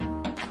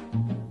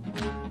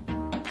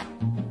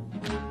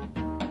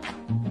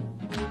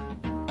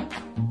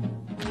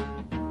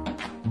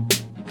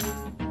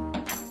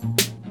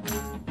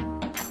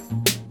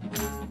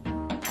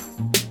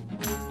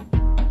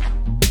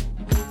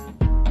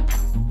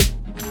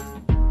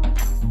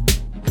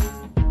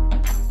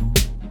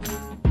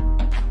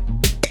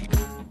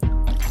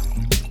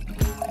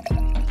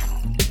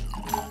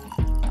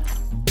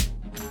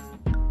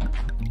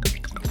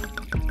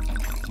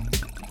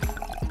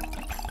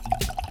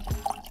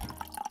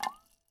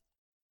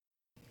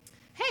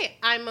Hi,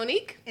 I'm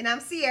Monique. And I'm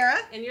Sierra.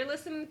 And you're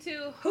listening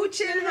to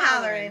Hoochin'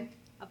 Hollerin',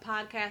 a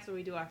podcast where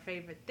we do our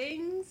favorite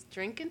things,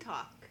 drink and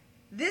talk.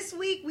 This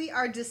week we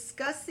are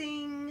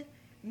discussing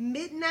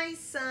Midnight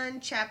Sun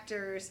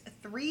chapters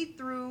 3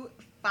 through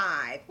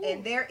 5. Ooh.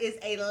 And there is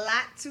a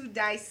lot to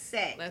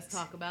dissect. Let's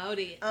talk about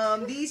it.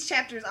 These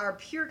chapters are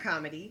pure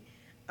comedy.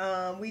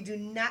 We do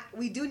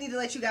need to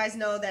let you guys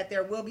know that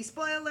there will be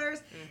spoilers.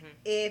 Mm-hmm.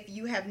 If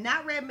you have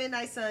not read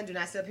Midnight Sun, do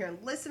not sit up here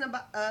and listen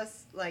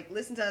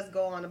to us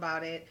go on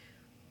about it.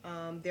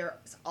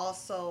 There's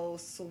also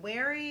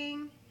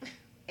swearing,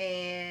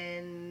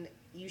 and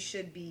you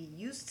should be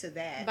used to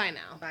that by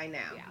now.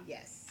 Yeah.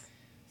 Yes.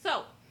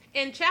 So,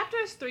 in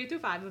chapters 3 through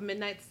 5 of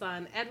Midnight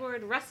Sun,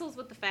 Edward wrestles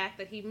with the fact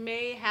that he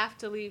may have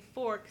to leave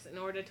Forks in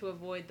order to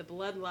avoid the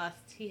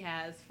bloodlust he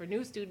has for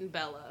new student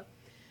Bella.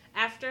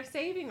 After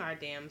saving our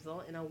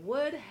damsel in a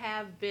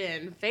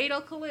would-have-been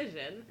fatal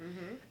collision,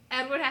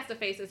 Edward has to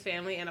face his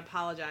family and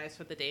apologize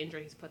for the danger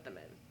he's put them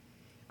in.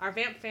 Our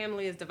vamp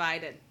family is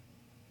divided.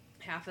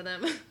 Half of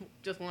them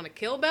just want to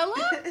kill Bella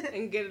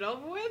and get it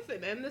over with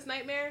and end this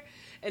nightmare,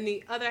 and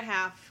the other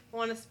half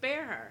want to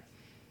spare her.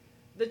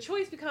 The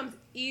choice becomes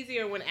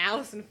easier when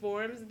Alice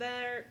informs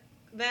them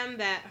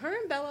that her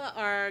and Bella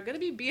are going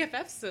to be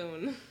BFFs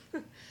soon.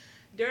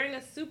 During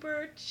a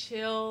super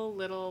chill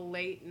little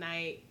late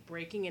night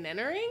breaking and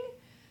entering,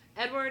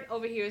 Edward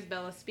overhears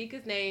Bella speak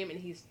his name and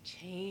he's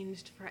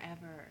changed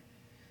forever.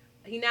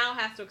 He now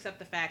has to accept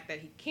the fact that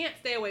he can't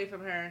stay away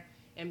from her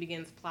and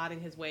begins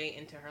plotting his way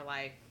into her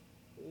life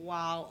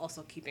while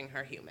also keeping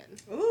her human.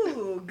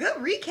 Ooh, good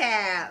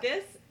recap.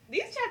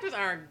 These chapters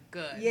are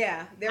good.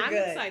 Yeah, they're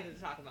good. I'm excited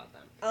to talk about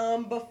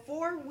them.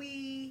 Before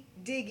we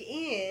dig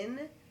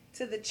in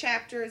to the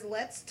chapters,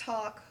 let's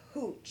talk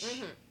hooch.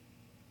 Mm-hmm.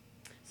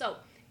 So,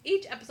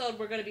 each episode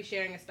we're going to be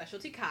sharing a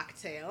specialty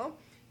cocktail.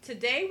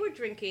 Today we're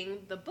drinking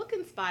the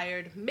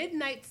book-inspired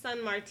Midnight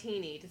Sun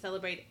Martini to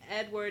celebrate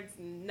Edward's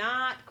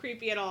not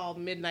creepy at all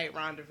midnight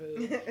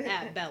rendezvous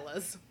at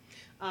Bella's,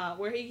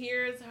 where he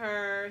hears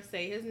her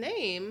say his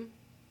name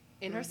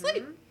in her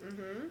sleep.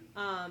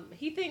 Mm-hmm.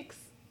 He thinks,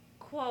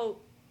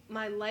 quote,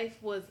 "My life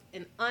was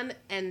an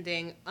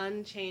unending,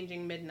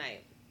 unchanging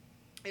midnight.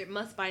 It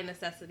must by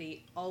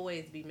necessity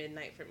always be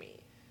midnight for me.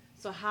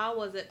 So how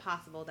was it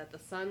possible that the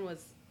sun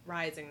was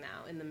rising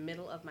now in the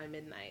middle of my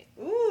midnight?"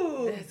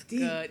 Ooh, that's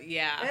deep. Good.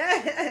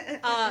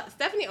 Yeah.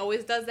 Stephanie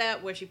always does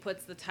that, where she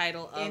puts the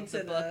title of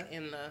the book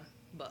in the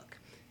book.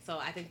 So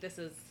I think this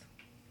is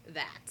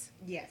that.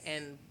 Yes.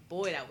 And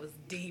boy, that was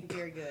deep.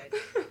 Very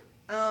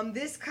good.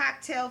 This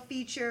cocktail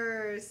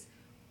features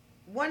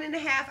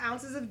 1.5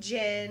 ounces of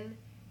gin,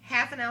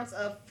 1/2 ounce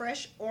of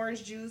fresh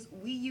orange juice.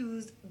 We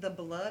used the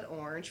blood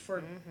orange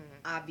for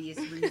obvious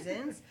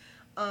reasons.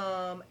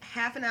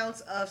 1/2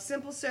 ounce of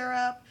simple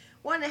syrup,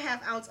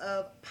 1.5 ounce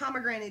of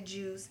pomegranate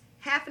juice,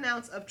 1/2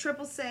 ounce of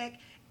triple sec,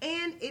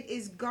 and it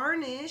is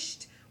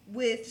garnished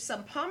with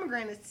some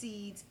pomegranate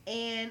seeds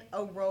and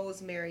a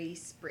rosemary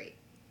sprig.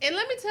 And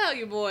let me tell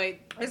you, boy,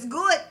 it's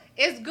good.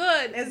 It's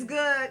good. It's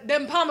good.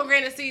 Them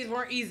pomegranate seeds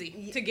weren't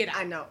easy to get out.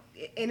 I know.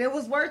 And it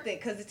was worth it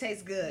because it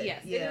tastes good.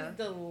 Yes, yeah. It is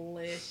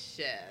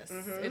delicious.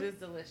 Mm-hmm. It is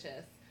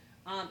delicious.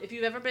 If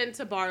you've ever been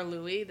to Bar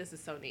Louie, this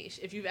is so niche.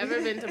 If you've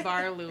ever been to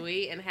Bar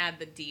Louie and had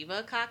the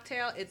Diva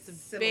cocktail, it's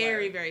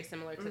very, very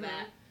similar to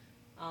that.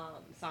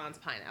 Sans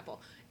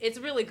pineapple. It's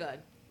really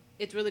good.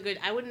 It's really good.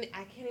 I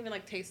can't even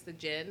taste the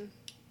gin.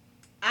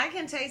 I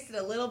can taste it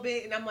a little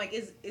bit, and I'm like,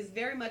 it's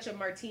very much a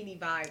martini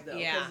vibe though.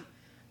 Yeah,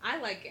 I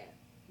like it.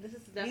 This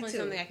is definitely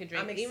something I could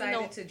drink. I'm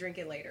excited to drink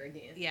it later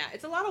again. Yeah,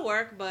 it's a lot of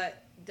work,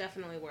 but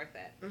definitely worth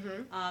it.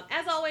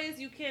 As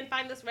always, you can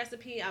find this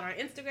recipe on our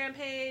Instagram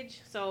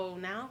page. So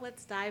now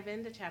let's dive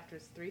into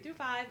chapters 3 through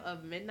 5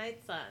 of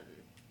Midnight Sun.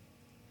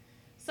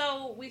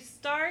 So we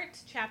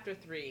start chapter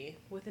 3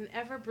 with an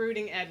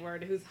ever-brooding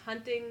Edward who's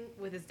hunting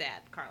with his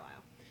dad,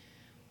 Carlisle.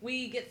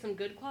 We get some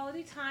good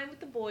quality time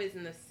with the boys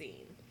in this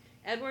scene.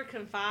 Edward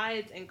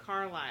confides in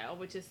Carlisle,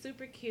 which is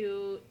super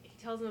cute.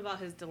 He tells him about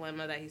his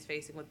dilemma that he's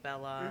facing with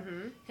Bella.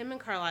 Him and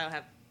Carlisle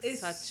have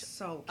such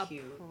a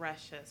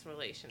precious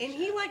relationship. And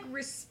he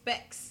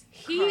respects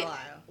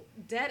Carlisle.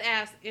 Dead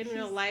ass in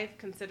real life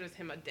considers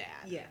him a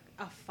dad. Yeah.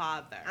 A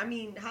father. I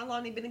mean, how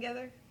long they been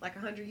together?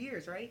 100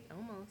 years, right?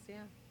 Almost,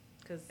 yeah.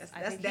 Because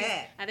that's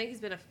dad. I think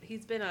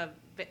he's been a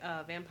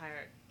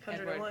vampire.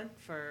 101?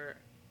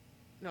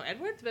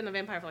 Edward's been a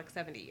vampire for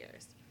 70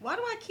 years. Why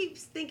do I keep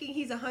thinking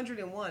he's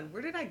 101?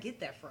 Where did I get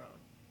that from?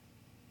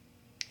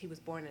 He was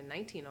born in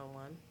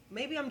 1901.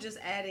 Maybe I'm just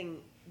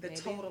adding the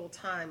total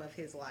time of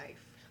his life.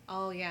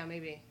 Oh, yeah,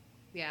 maybe.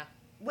 Yeah.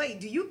 Wait,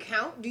 do you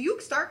count? Do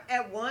you start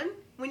at 1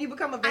 when you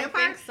become a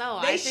vampire? I think so.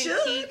 I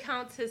think he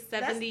counts his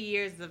 70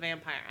 years as a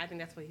vampire. I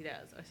think that's what he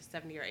does. Or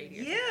 70 or 80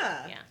 years.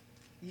 Yeah. Yeah.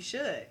 You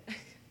should.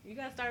 You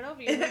got to start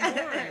over. You're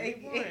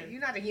born.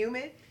 You're not a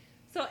human.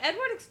 So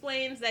Edward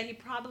explains that he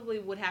probably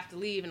would have to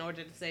leave in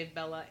order to save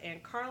Bella,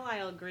 and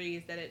Carlisle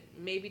agrees that it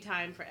may be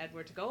time for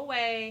Edward to go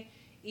away,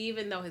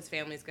 even though his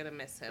family's going to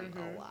miss him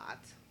a lot,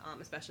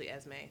 especially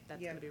Esme. That's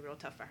going to be real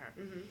tough for her.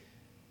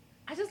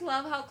 I just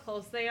love how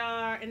close they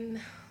are, and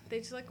they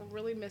just like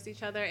really miss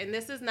each other. And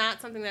this is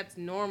not something that's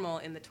normal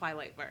in the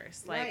Twilight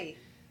verse. Like, right.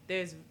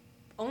 There's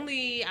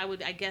only,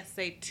 I guess,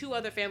 say 2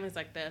 other families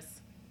like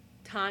this.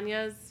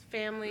 Tanya's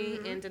family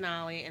in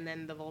Denali, and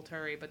then the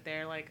Volturi, but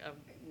they're like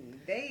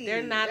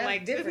they're not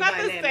like, it's not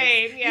dynamics. The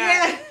same.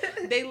 Yeah.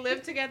 They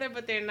live together,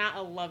 but they're not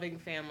a loving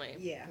family.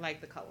 Yeah.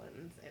 Like the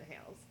Cullens and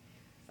Hales.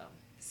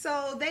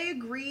 So they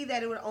agree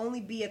that it would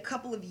only be a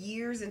couple of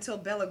years until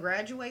Bella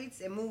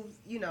graduates and moves,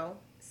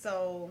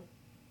 so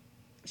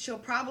she'll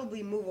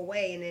probably move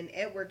away and then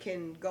Edward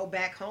can go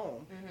back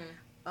home.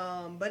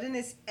 But in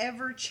this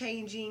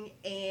ever-changing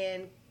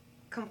and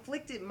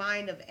conflicted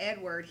mind of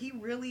Edward, he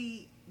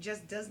really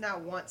just does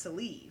not want to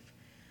leave.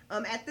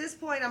 At this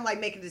point, I'm like,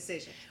 make a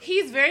decision.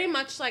 He's very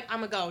much like, I'm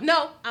going to go.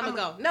 No, I'm going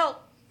to go. No.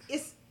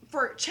 It's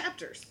for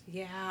chapters.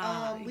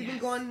 Yeah. We've been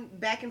going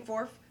back and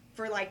forth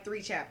for like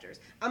 3 chapters.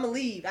 I'm going to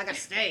leave. I got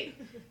to stay.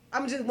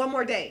 I'm just one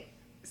more day.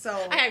 So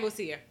I got to go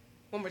see her.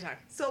 One more time.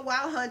 So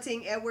while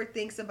hunting, Edward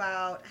thinks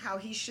about how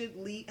he should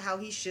leave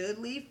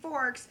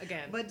Forks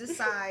again, but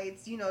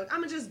decides, I'm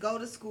gonna just go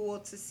to school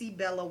to see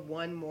Bella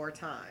one more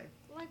time.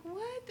 Like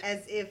what?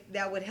 As if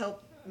that would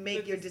help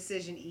make your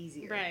decision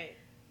easier. Right.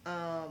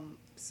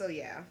 So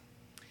yeah.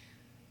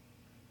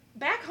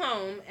 Back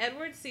home,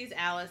 Edward sees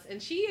Alice, and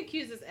she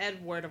accuses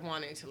Edward of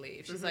wanting to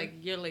leave. She's like,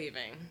 "You're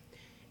leaving."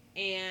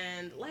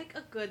 And like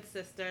a good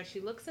sister, she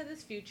looks at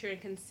his future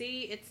and can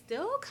see it's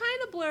still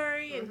kind of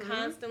blurry and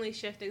constantly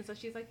shifting. So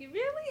she's like, you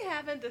really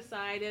haven't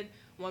decided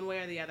one way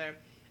or the other.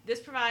 This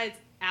provides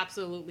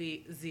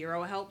absolutely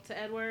zero help to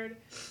Edward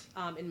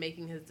in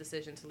making his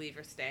decision to leave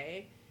or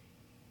stay.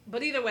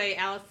 But either way,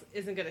 Alice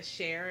isn't going to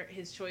share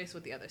his choice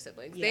with the other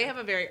siblings. Yeah. They have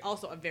a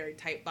very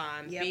tight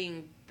bond,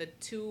 being the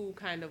 2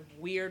 kind of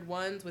weird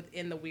ones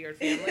within the weird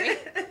family.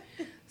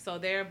 So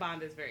their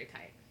bond is very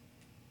tight.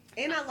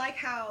 And I like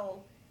how...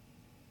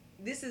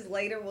 This is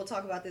later. We'll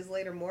talk about this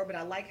later more. But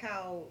I like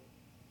how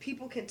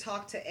people can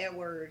talk to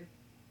Edward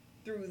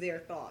through their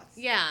thoughts.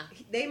 Yeah.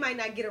 They might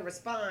not get a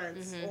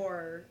response,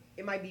 or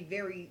it might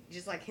be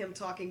just like him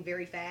talking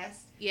very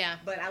fast. Yeah.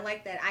 But I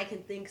like that I can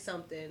think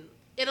something.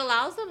 It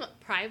allows them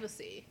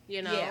privacy,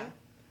 Yeah.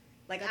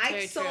 Like, that's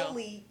I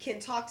solely can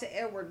talk to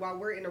Edward while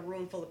we're in a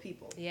room full of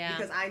people. Yeah.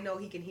 Because I know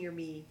he can hear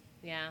me.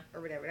 Yeah.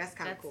 Or whatever. That's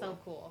kind of cool. That's so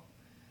cool.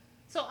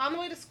 So on the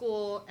way to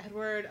school,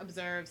 Edward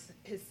observes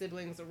his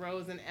siblings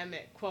Rose and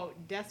Emmett,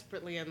 quote,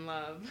 desperately in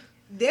love.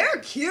 They're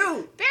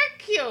cute. They're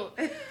cute.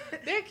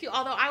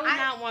 Although I would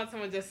not want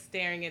someone just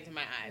staring into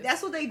my eyes.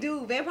 That's what they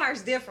do.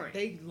 Vampires different.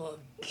 They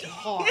look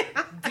hard,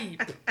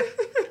 deep.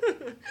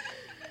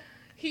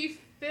 He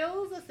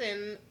fills us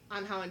in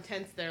on how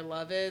intense their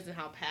love is and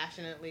how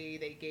passionately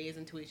they gaze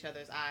into each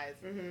other's eyes.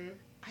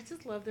 I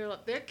just love their love.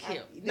 They're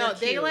cute.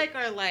 They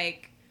are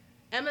like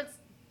Emmett's.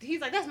 He's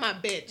like, that's my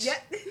bitch. Yeah.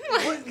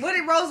 What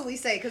did Rosalie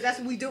say? Because that's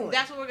what we doing.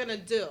 That's what we're going to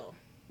do.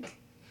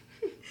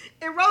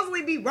 And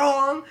Rosalie be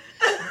wrong.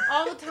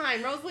 All the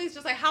time. Rosalie's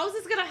just like, how is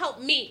this going to help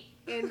me?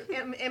 And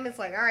Emmett's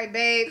like, all right,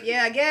 babe.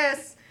 Yeah, I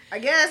guess we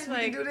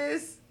can do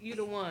this. You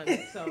the one,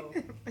 so.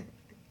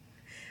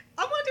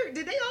 I wonder,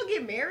 did they all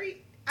get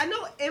married? I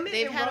know Emmett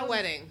They've and had Rose, a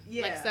wedding.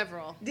 Like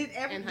several.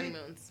 And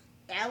honeymoons.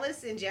 Did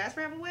Alice and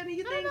Jasper have a wedding,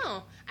 you think? I don't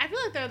know. I feel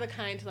like they're the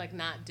kind to like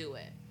not do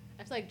it.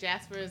 I feel like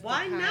Jasper is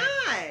Why the kind.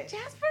 not?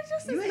 Jasper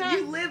just is not.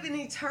 You live in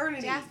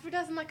eternity. Jasper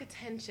doesn't like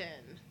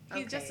attention.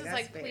 He just is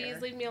like, fair. Please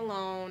leave me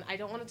alone. I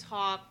don't want to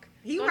talk.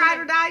 He ride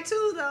or die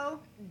too, though.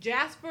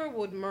 Jasper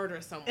would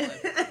murder someone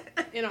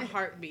in a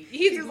heartbeat.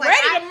 He's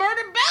ready to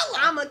murder Bella.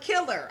 I'm a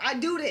killer. I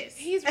do this.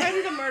 He's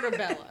ready to murder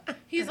Bella.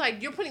 He's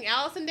like, you're putting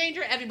Alice in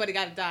danger. Everybody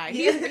got to die.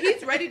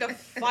 He's ready to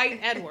fight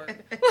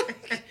Edward.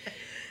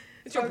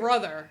 It's your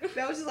brother.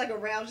 That was just like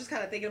I was just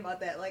kind of thinking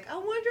about that. Like, I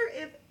wonder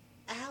if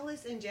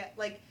Alice and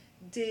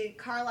did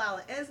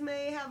Carlisle and Esme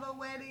have a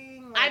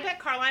wedding? I bet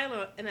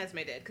Carlisle and Esme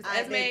did, because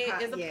Esme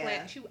is a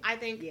plan. I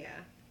think. Yeah.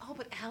 Oh,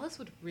 but Alice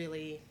would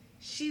really.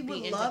 She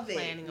would be love into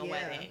planning a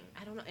wedding.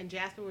 I don't know, and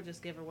Jasper would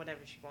just give her whatever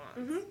she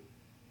wants.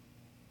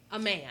 A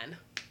man.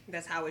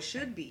 That's how it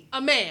should be.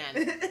 A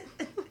man.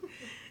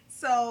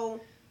 So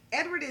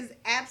Edward is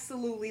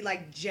absolutely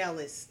like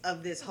jealous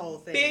of this whole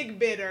thing. Big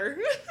bitter.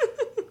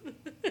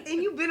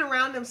 And you've been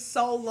around him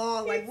so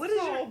long. Like, what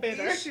is your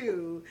bitter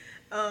issue?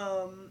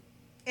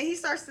 And he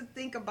starts to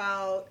think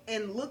about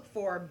and look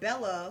for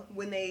Bella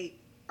when they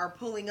are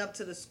pulling up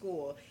to the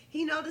school.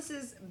 He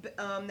notices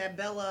that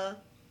Bella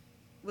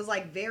was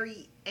like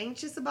very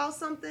anxious about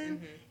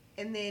something.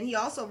 And then he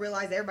also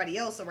realized everybody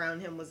else around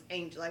him was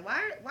anxious. Like,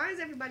 why is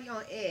everybody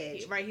on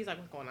edge? Right, he's like,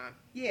 what's going on?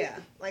 Yeah,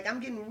 like, I'm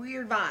getting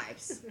weird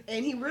vibes.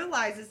 And he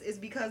realizes it's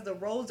because the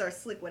roads are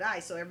slick with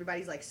ice, so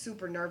everybody's like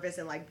super nervous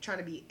and like trying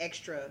to be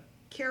extra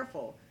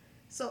careful.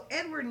 So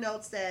Edward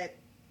notes that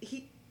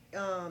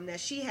that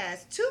she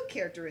has 2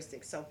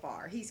 characteristics so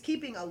far. He's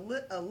keeping a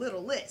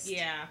little list.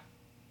 Yeah.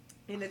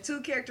 And the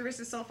 2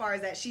 characteristics so far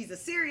is that she's a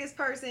serious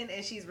person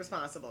and she's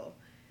responsible.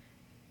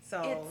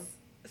 So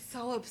it's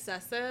so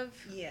obsessive.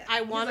 Yeah.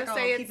 I want to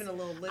say it's keeping a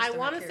little list. I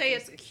want to say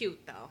it's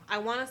cute though. I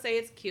want to say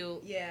it's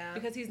cute. Yeah.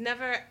 Because he's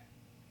never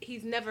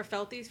he's never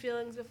felt these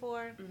feelings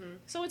before. Mm-hmm.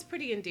 So it's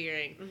pretty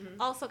endearing.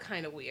 Mm-hmm. Also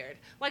kind of weird.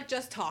 Like,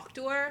 just talk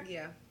to her.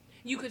 Yeah.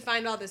 You could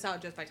find all this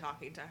out just by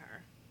talking to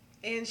her.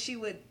 And she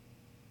would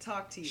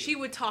talk to you. She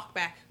would talk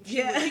back.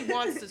 She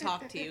wants to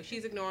talk to you.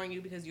 She's ignoring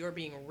you because you're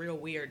being real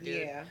weird,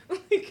 dude. Yeah.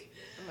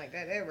 I'm like,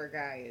 that Edward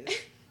guy is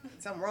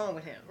something wrong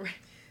with him. Right.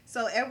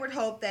 So Edward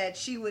hoped that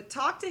she would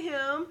talk to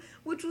him,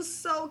 which was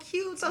so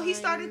cute. So he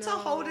started to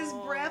hold his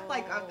breath,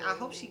 like, I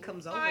hope she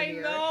comes over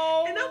here.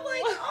 Know. And I'm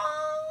like,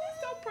 oh,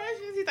 he's so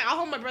precious. He's like, I'll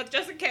hold my breath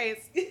just in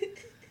case.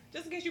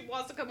 Just in case she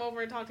wants to come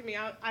over and talk to me.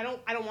 I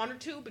don't want her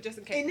to, but just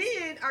in case. And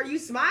then, are you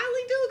smiling,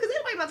 dude? Because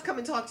anybody about to come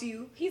and talk to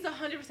you. He's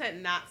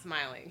 100% not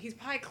smiling. He's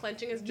probably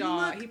clenching his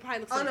jaw. He probably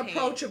looks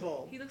unapproachable.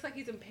 In pain. He looks like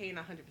he's in pain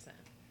 100%.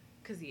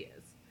 Because he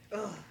is.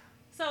 Ugh.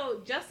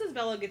 So, just as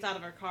Bella gets out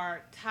of her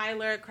car,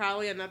 Tyler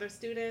Crowley, another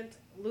student,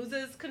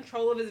 loses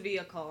control of his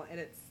vehicle. And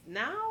it's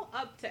now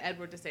up to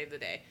Edward to save the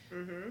day.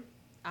 Mm-hmm.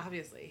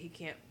 Obviously, he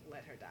can't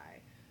let her die.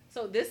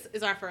 So this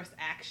is our first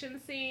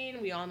action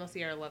scene. We all know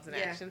Sierra loves an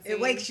action scene. It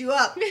wakes you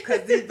up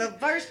because the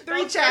first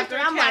three chapters,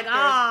 I'm like,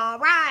 oh,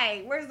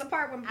 right. Where's the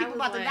part when people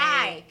about to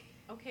die?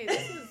 Okay,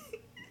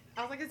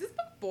 I was like, is this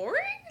book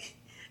boring?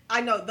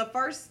 I know the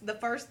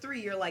first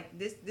three. You're like,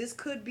 this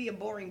could be a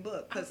boring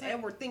book because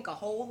Edward think a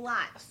whole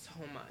lot. So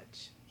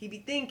much. He be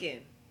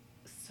thinking.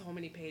 So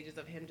many pages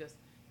of him just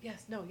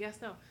yes, no.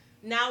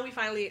 Now we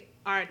finally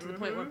are to the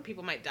point where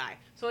people might die.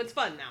 So it's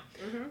fun now.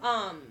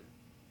 Mm-hmm.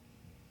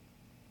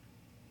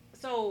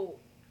 So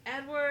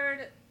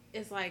Edward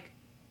is like,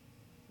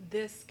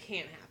 this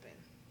can't happen.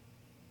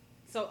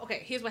 So,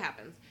 okay, here's what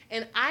happens.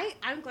 And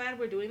I'm glad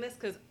we're doing this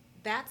because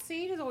that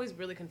scene is always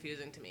really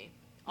confusing to me.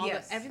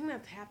 Everything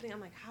that's happening, I'm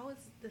like, how is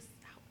this?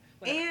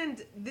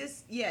 And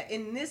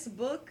in this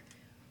book,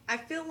 I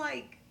feel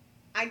like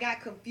I got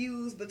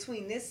confused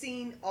between this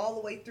scene all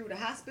the way through the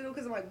hospital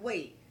because I'm like,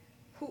 wait,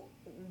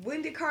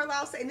 when did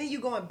Carlisle say? And then you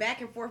going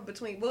back and forth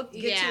between, we'll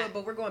get to it,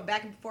 but we're going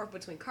back and forth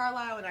between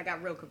Carlisle, and I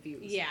got real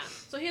confused. Yeah.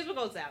 So here's what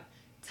goes down.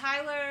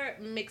 Tyler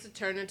makes a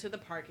turn into the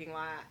parking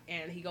lot,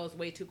 and he goes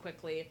way too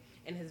quickly,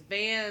 and his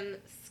van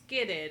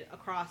skidded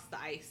across the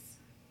ice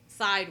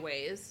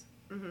sideways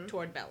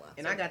toward Bella.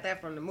 And I got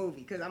that from the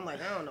movie, because I'm like,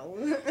 I don't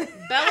know.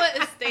 Bella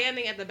is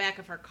standing at the back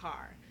of her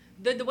car.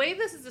 The way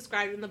this is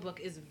described in the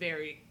book is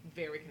very,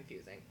 very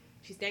confusing.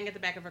 She's standing at the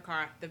back of her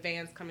car. The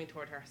van's coming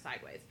toward her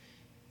sideways.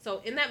 So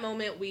in that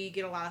moment, we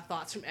get a lot of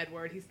thoughts from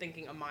Edward. He's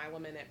thinking a mile a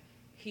minute.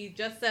 He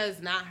just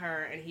says, not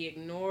her, and he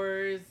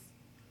ignores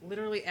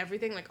literally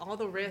everything, like all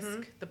the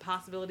risk, the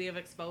possibility of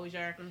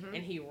exposure,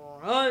 and he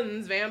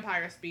runs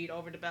vampire speed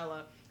over to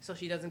Bella so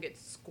she doesn't get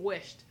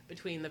squished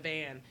between the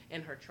van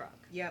and her truck.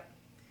 Yep.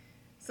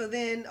 So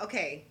then,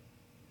 okay,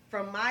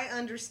 from my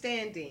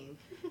understanding,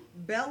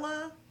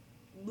 Bella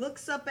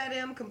looks up at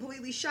him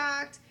completely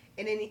shocked,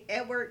 and then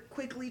Edward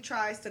quickly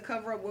tries to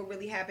cover up what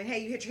really happened.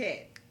 Hey, you hit your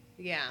head.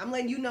 Yeah. I'm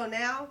letting you know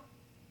now.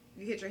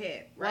 You hit your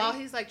head, right? While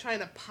he's like trying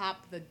to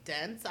pop the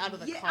dents out of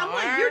the car. I'm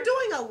like, you're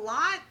doing a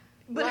lot,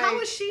 but like, how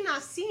is she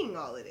not seeing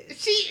all of this?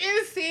 She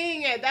is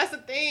seeing it. That's the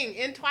thing.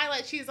 In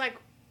Twilight, she's like,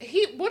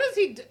 what does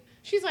he do?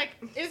 She's like,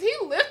 is he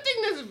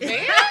lifting this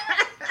van?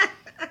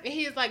 And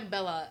he's like,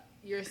 Bella,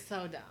 you're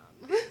so dumb.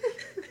 And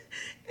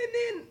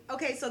then,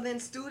 okay, so then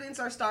students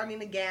are starting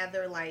to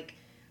gather, like,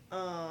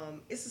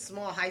 it's a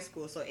small high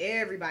school, so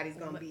everybody's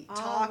gonna be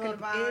talking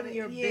about it.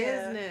 Your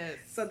business.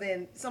 So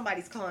then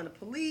somebody's calling the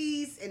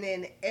police, and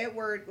then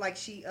Edward, like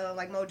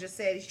like Mo just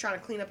said, he's trying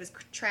to clean up his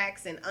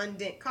tracks and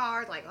undent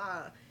cars, like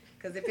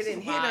because if it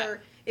didn't hit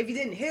her, if you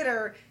didn't hit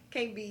her,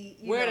 can't be.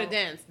 Where are the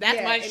dents?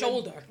 That's my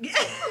shoulder.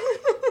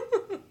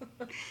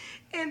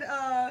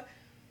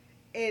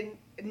 And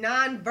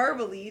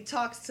non-verbally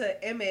talks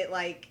to Emmett,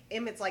 like,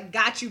 Emmett's like,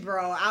 got you,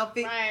 bro.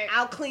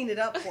 I'll clean it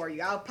up for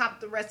you. I'll pop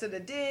the rest of the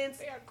dents.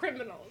 They are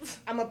criminals.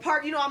 I'm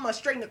gonna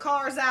straighten the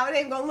cars out. It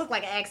ain't gonna look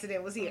like an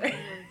accident was here.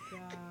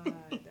 Oh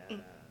my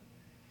God.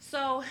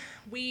 So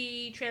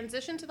we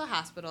transition to the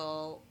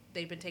hospital.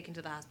 They've been taken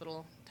to the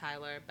hospital,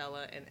 Tyler,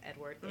 Bella, and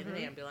Edward in an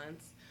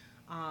ambulance.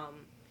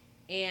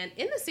 And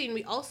in the scene,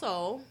 we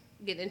also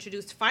get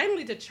introduced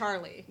finally to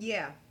Charlie.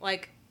 Yeah.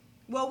 Like,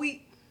 well,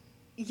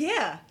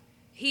 yeah.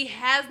 He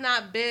has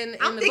not been in the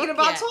book yet. I'm thinking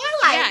about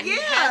Twilight. Yeah, he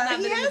has not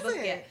been in the book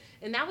yet.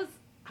 And I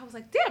was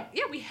like, damn,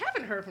 yeah, we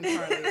haven't heard from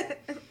Charlie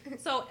yet.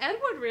 So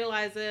Edward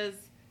realizes,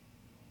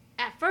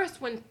 at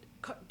first when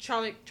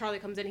Charlie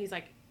comes in,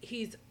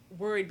 he's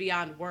worried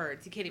beyond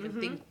words. He can't even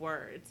think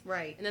words.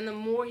 Right. And then the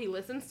more he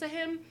listens to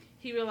him,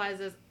 he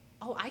realizes,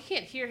 oh, I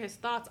can't hear his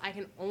thoughts. I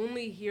can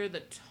only hear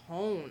the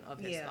tone of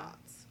his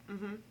thoughts.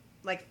 Mm-hmm.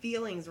 Like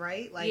feelings,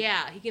 right? Like,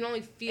 yeah, he can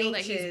only feel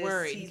anxious, that he's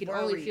worried. He can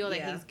only feel that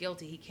yeah. he's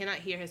guilty. He cannot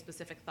hear his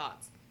specific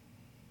thoughts.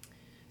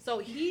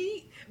 So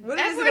What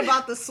is it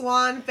about the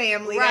Swan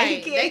family that he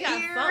can't they got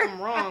hear? something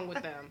wrong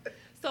with them.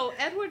 So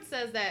Edward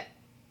says that,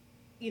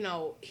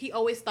 he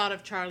always thought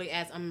of Charlie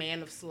as a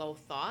man of slow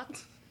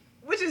thought.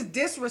 Which is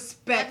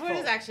disrespectful.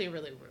 Edward is actually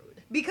really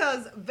rude.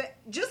 Because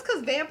just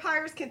because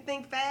vampires can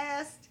think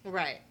fast,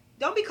 right?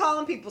 don't be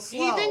calling people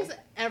slow. He thinks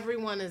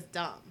everyone is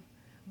dumb.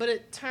 But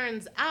it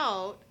turns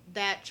out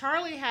that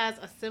Charlie has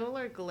a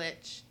similar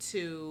glitch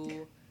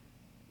to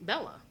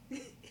Bella.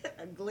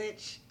 A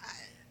glitch.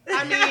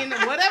 I mean,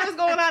 whatever's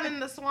going on in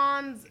the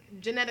Swans'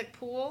 genetic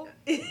pool,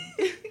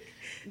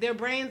 their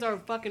brains are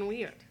fucking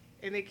weird,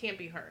 and they can't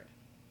be heard.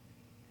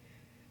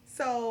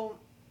 So,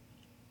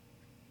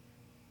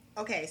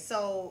 okay,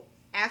 so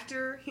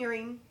after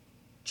hearing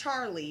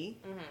Charlie,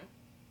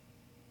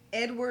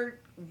 Edward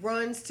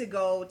runs to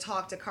go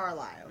talk to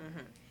Carlisle.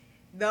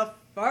 The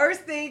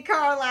first thing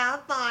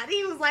Carlisle thought,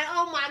 he was like,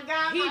 "Oh my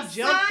God, he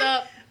jumped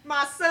up.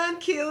 My son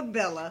killed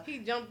Bella." He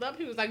jumped up.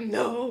 He was like,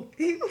 "No,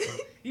 you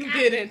God,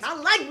 didn't. I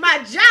like my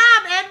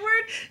job,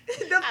 Edward.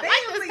 The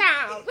I like this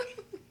town."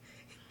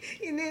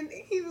 And then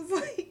he was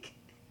like,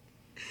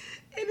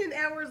 and then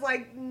Edward's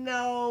like,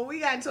 "No, we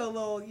got into a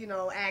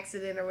little,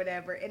 accident or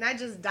whatever." And I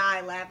just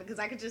died laughing because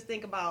I could just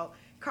think about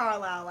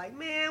Carlisle like,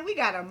 "Man, we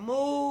gotta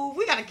move.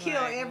 We gotta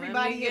kill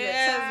everybody in the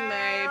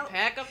town.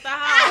 Pack up the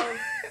house."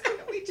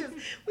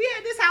 we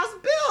had this house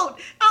built.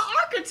 Our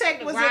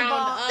architect was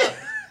involved.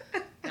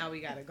 Up. Now we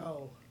gotta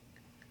go.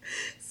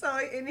 So,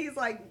 and he's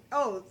like,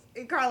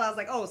 and Carlisle's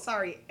like, "Oh,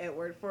 sorry,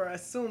 Edward, for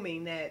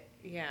assuming that."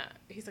 Yeah,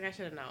 he's like, "I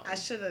should have known. I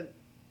should have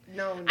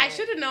known. I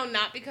should have known,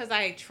 not because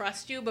I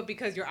trust you, but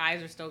because your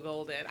eyes are still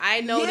golden."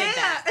 I noted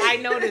that. I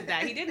noted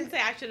that. He didn't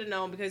say I should have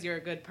known because you're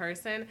a good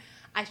person.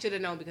 I should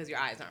have known because your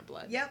eyes aren't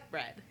blood. Yep.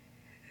 Red.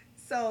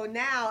 So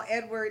now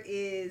Edward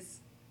is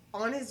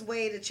on his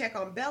way to check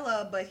on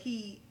Bella, but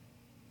he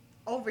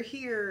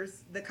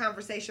overhears the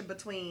conversation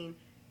between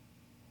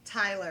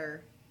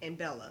Tyler and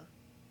Bella.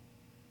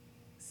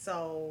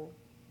 So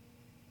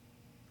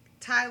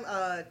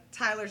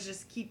Tyler's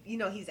just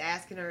he's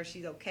asking her if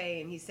she's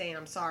okay, and he's saying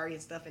I'm sorry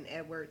and stuff, and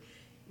Edward,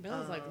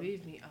 Bella's like,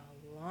 "Leave me alone."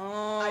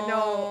 I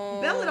know.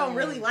 Bella don't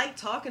really like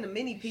talking to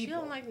many people. She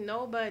don't like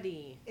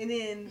nobody. And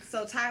then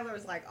so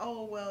Tyler's like,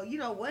 "Oh well,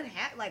 what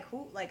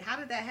how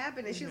did that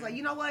happen?" And she's like,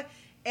 "You know what?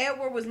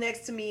 Edward was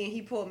next to me and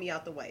he pulled me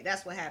out the way.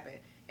 That's what happened."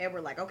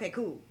 Edward like, "Okay,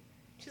 cool."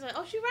 She's like,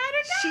 "Oh, she ride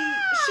or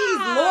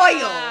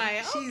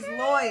die." She's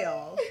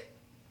loyal.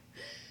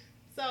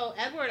 So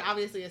Edward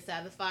obviously is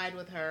satisfied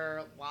with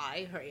her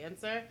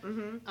answer.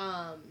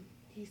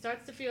 He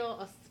starts to feel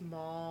a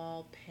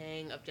small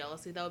pang of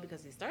jealousy, though,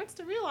 because he starts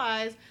to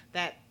realize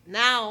that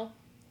now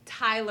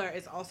Tyler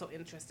is also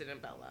interested in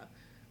Bella.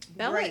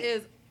 Bella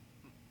is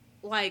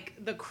like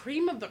the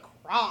cream of the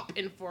crop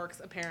in Forks,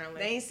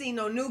 apparently. They ain't seen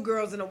no new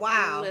girls in a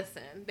while.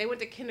 Listen, they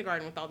went to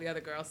kindergarten with all the other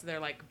girls, so they're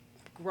like,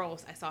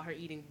 gross. I saw her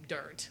eating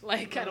dirt.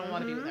 Like, I don't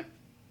want to be with her.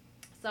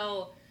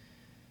 So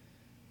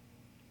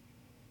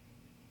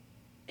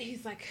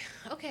he's like,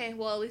 "Okay,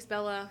 well, at least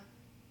Bella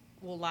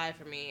will lie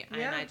for me,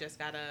 and I just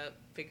gotta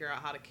figure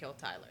out how to kill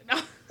Tyler." No.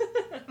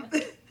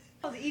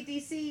 To eat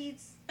these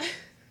seeds. Is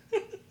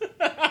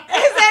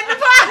that the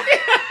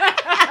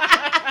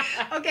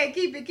pot? Okay,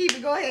 keep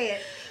it. Go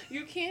ahead.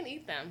 You can't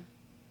eat them.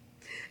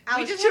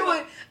 I was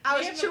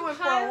chewing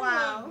for a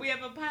while. We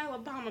have a pile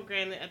of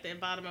pomegranate at the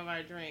bottom of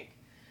our drink.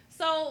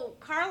 So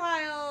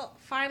Carlisle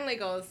finally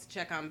goes to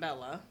check on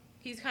Bella.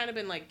 He's kind of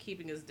been like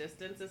keeping his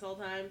distance this whole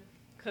time,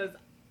 because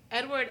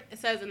Edward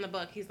says in the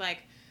book, he's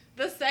like,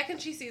 the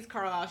second she sees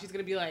Carlisle, she's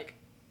going to be like,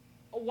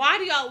 "Why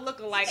do y'all look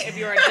alike if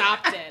you're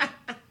adopted?"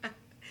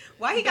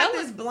 Why he got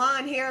this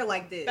blonde hair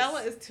like this?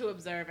 Bella is too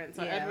observant.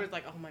 So Edward's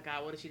like, "Oh my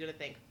God, what is she going to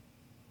think?"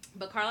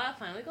 But Carlisle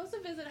finally goes to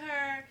visit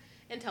her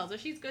and tells her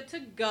she's good to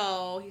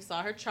go. He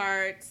saw her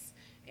charts.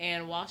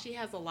 And while she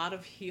has a lot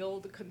of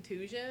healed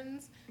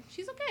contusions,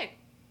 she's okay.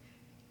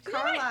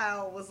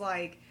 Carlisle was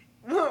like,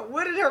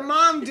 "What did her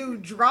mom do?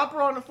 Drop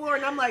her on the floor?"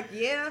 And I'm like,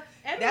 "Yeah,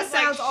 that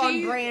sounds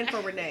on brand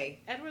for Renee."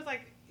 Edward's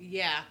like,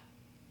 "Yeah.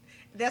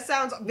 That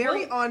sounds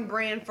very on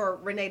brand for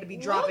Renee to be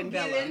dropping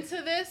Bella." We'll get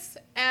into this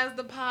as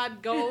the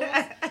pod goes.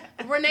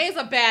 Renee's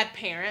a bad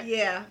parent.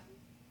 Yeah.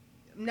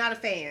 I'm not a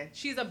fan.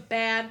 She's a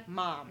bad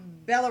mom.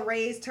 Bella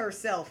raised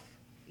herself.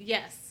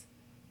 Yes.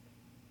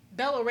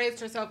 Bella raised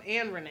herself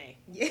and Renee.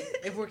 Yeah.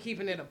 If we're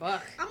keeping it a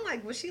buck. I'm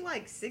like, was she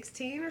like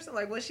 16 or something?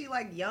 Like, was she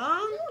like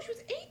young? No, she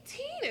was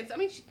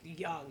 18. She's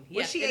young.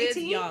 Was she 18? It is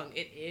young.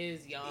 It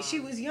is young. She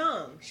was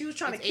young. She was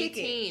trying to kick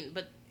 18, it.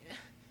 But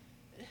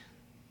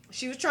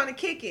she was trying to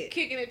kick it.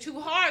 Kicking it too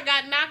hard,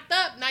 got knocked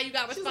up. Now you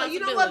got responsibilities. She's like, "You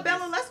know what,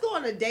 Bella? Let's go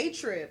on a day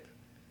trip."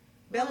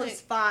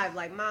 Bella's 5.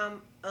 Like,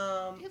 "Mom,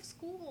 you have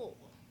school.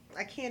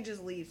 I can't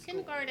just leave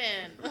school."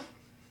 Kindergarten.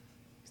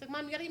 She's like,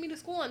 "Mom, you gotta get me to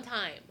school on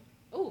time."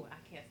 Oh, I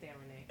can't stand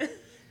Renee.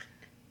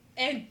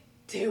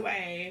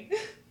 Anyway.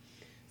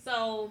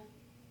 So,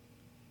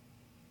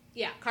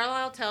 yeah,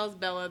 Carlisle tells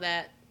Bella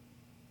that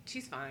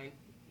she's fine.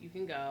 You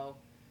can go.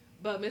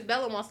 But Miss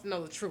Bella wants to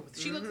know the truth.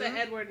 She looks at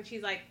Edward and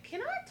she's like,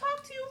 "Can I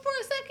talk to you for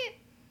a second,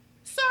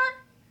 sir?"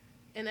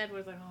 And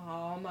Edward's like,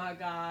 "Oh my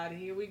God,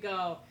 here we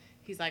go."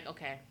 He's like,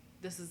 "Okay,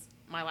 this is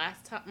my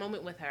last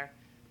moment with her.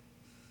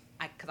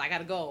 Because I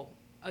gotta go.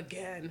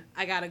 Again.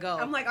 I gotta go."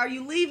 I'm like, "Are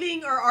you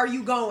leaving or are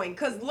you going?"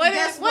 Because what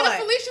does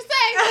Felicia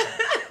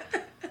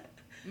say?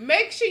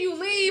 Make sure you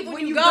leave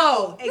when you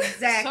go.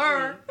 Exactly.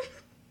 Sir.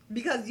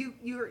 Because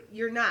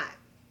you're not.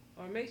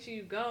 Or make sure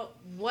you go.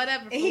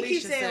 Whatever. And he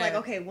keeps saying, said. like,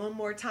 okay, one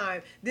more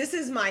time. This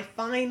is my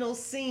final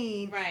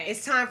scene. Right.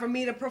 It's time for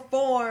me to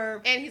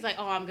perform. And he's like,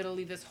 oh, I'm going to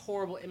leave this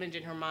horrible image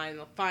in her mind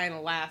the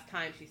final last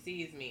time she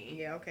sees me.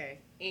 Yeah, okay.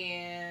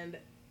 And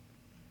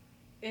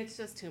it's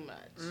just too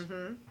much.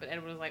 Mm-hmm. But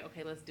Edward's like,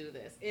 okay, let's do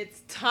this. It's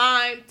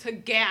time to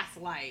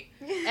gaslight.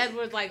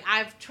 Edward's like,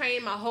 I've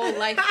trained my whole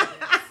life for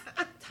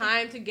this.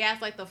 Time to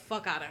gaslight the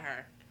fuck out of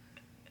her.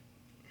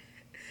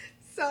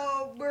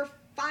 So we're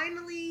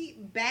finally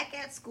back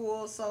at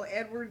school. So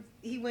Edward,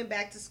 he went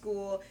back to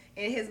school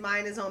and his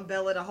mind is on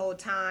Bella the whole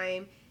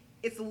time.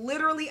 It's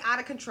literally out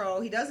of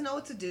control. He doesn't know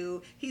what to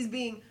do. He's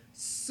being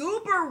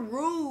super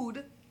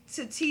rude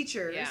to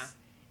teachers. Yeah,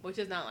 which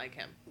is not like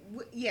him.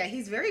 Yeah,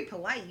 he's very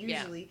polite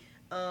usually.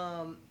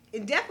 Yeah.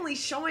 And definitely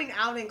showing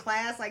out in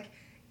class. Like,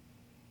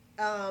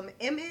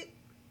 Emmett.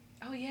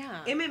 Oh,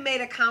 yeah. Emmett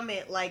made a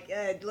comment like,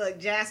 look,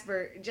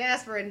 Jasper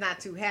is not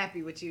too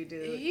happy with you,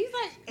 dude. He's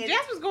like,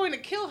 Jasper's going to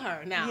kill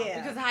her now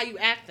because of how you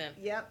acting.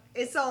 Yep.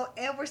 And so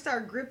Edward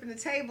started gripping the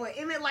table and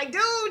Emmett like,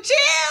 dude,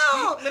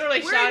 chill! He's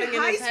literally We're shouting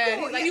in his school. head.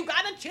 He's like, you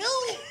gotta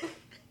chill!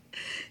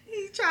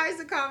 He tries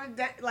to calm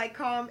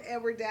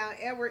Edward down.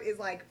 Edward is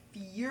like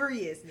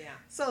furious. Yeah.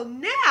 So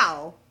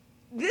now,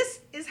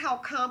 this is how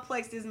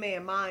complex this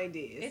man's mind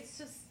is. It's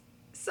just...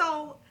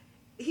 So,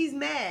 he's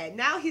mad.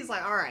 Now he's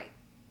like, all right,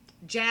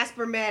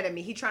 Jasper mad at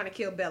me. He trying to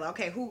kill Bella.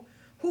 Okay,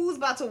 who's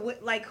about to win?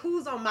 Like,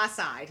 who's on my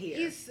side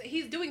here?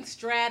 He's doing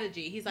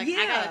strategy. He's like,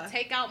 I gotta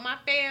take out my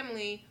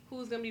family.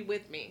 Who's gonna be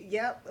with me?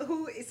 Yep.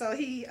 So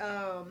he's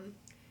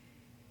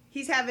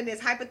having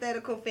this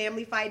hypothetical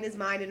family fight in his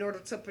mind in order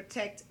to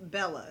protect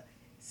Bella.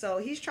 So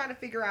he's trying to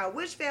figure out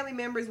which family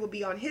members will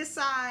be on his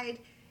side,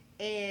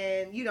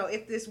 and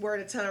if this were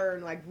to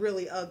turn like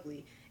really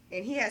ugly.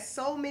 And he has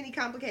so many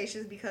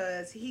complications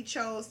because he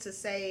chose to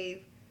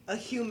save a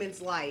human's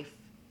life,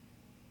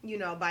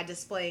 by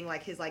displaying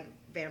like his like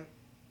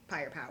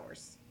vampire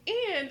powers.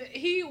 And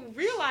he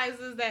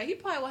realizes that he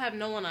probably will have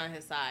no one on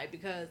his side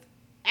because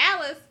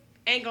Alice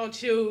ain't gonna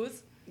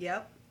choose.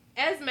 Yep.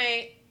 Esme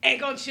ain't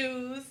gonna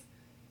choose.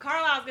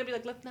 Carlisle's gonna be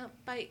like, let's not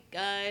fight,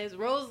 guys.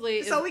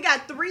 Rosalie. So we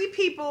got 3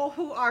 people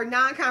who are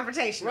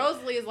non-confrontational.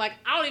 Rosalie is like,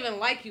 I don't even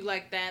like you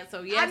like that.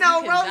 So yes, I know.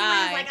 you can Rosalie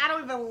die. is like, I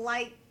don't even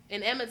like.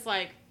 And Emmett's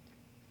like,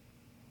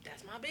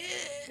 that's my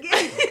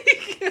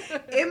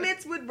bitch.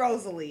 Emmett's with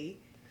Rosalie.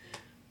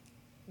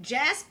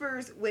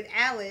 Jasper's with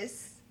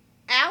Alice.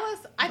 Alice,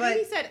 I think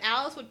he said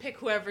Alice would pick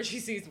whoever she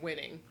sees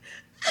winning.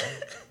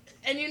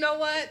 And you know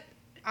what?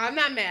 I'm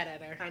not mad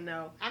at her. I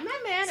know. I'm not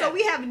mad at her. So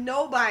we have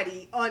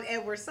nobody on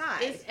Edward's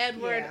side. It's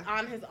Edward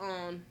on his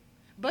own.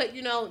 But,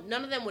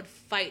 none of them would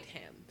fight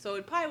him. So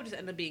it probably would just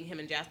end up being him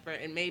and Jasper,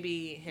 and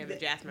maybe him and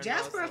Jasper.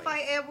 Jasper would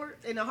fight Edward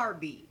in a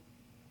heartbeat.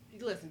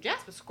 Listen,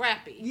 Jasper's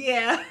scrappy.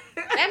 Yeah.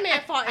 That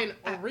man fought in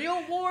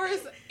real wars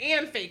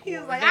and fake wars. He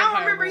was like, I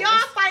don't remember y'all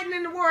fighting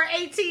in the war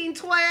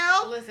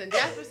 1812. Listen,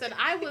 Jasper said,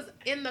 I was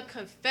in the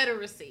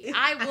Confederacy.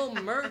 I will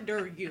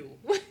murder you.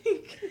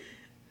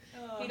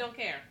 He don't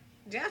care.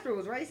 Jasper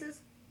was racist.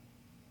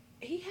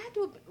 He had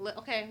to have...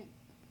 Okay,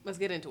 let's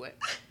get into it.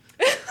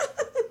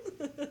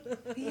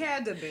 He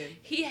had to have been.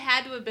 He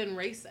had to have been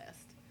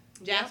racist.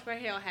 Jasper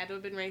Hale had to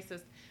have been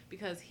racist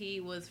because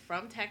he was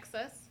from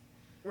Texas.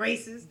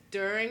 Racist.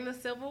 During the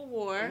Civil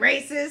War.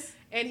 Racist.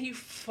 And he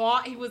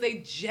fought. He was a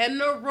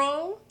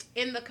general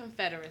in the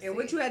Confederacy. And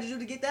what you had to do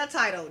to get that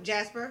title,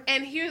 Jasper?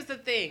 And here's the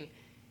thing.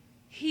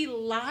 He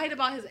lied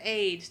about his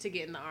age to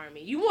get in the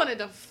army. You wanted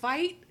to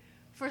fight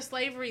for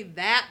slavery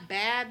that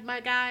bad,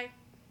 my guy?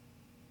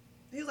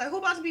 He was like, who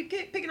about to be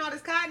picking all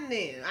this cotton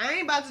then? I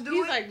ain't about to do it.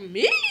 He's like,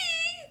 me?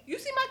 You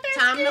see my fair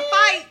Time skin? to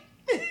fight.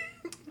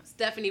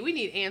 Stephanie, we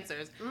need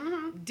answers.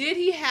 Mm-hmm. Did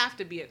he have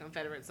to be a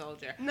Confederate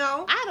soldier?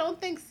 No. I don't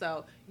think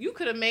so. You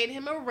could have made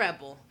him a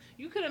rebel.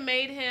 You could have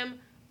made him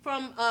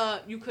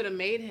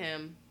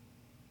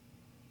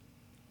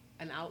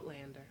an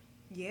outlander.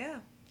 Yeah.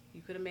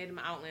 You could have made him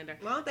an outlander.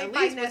 Well, I don't think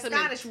fighting that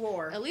Scottish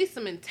war. At least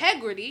some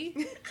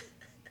integrity.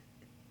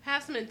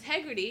 Have some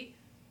integrity,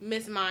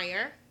 Miss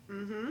Meyer.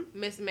 Mm-hmm.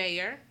 Miss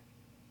Mayer.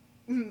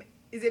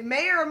 Is it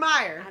Mayer or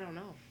Meyer? I don't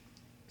know.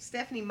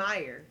 Stephanie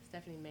Meyer.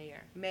 Stephanie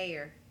Mayer.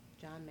 Mayer.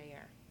 John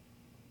Mayer.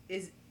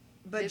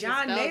 But It's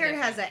John spelled Mayer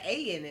different. has an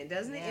A in it,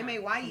 doesn't it?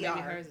 M-A-Y-E-R.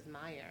 Maybe hers is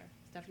Meyer.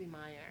 Stephanie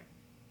Meyer.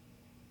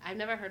 I've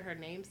never heard her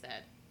name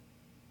said.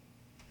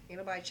 Ain't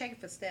nobody checking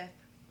for Steph.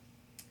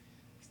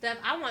 Steph,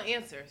 I want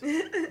answers.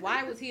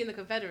 Why was he in the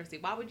Confederacy?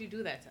 Why would you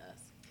do that to us?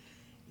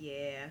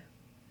 Yeah.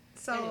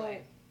 So,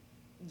 Anyway.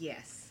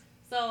 yes.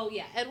 So,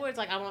 yeah, Edward's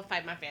like, I want to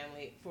fight my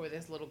family for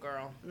this little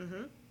girl.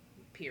 Mm-hmm.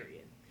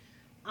 Period.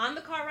 On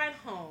the car ride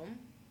home,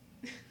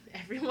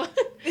 everyone's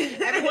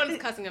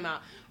cussing him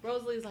out.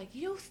 Rosalie's like,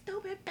 you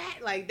stupid bat.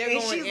 Like, they're And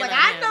going she's in like, on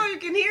I him. know you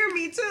can hear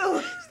me too.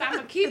 So I'm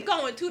going to keep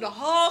going to the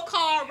whole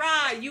car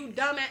ride, you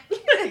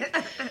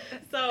dumbass.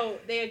 So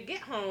they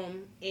get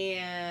home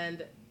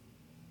and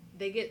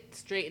they get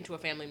straight into a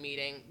family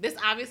meeting. This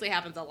obviously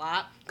happens a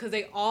lot because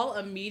they all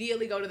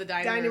immediately go to the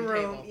dining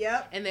room table.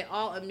 Yep. And they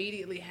all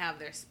immediately have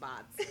their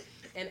spots.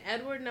 And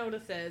Edward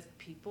notices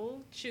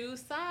people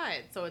choose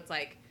sides. So it's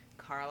like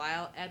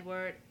Carlisle,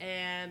 Edward,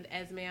 and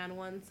Esme on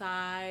one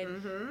side.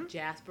 Mm-hmm.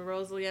 Jasper,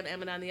 Rosalie, and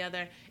Emmett on the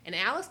other. And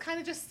Alice kind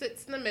of just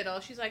sits in the middle.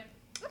 She's like,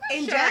 I'm not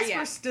And sure Jasper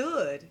yet.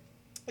 stood.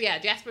 Yeah,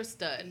 Jasper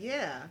stood.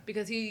 Yeah.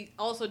 Because he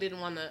also didn't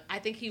want to... I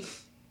think he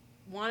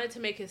wanted to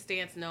make his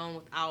stance known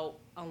without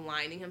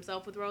aligning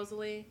himself with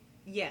Rosalie.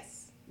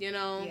 Yes. You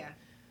know? Yeah.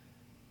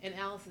 And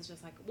Alice is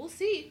just like, we'll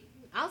see.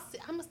 I'm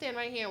going to stand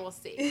right here and we'll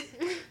see.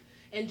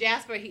 And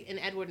Jasper, and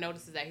Edward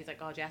notices that. He's like,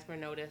 oh, Jasper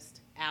noticed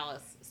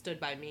Alice stood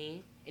by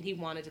me, and he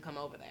wanted to come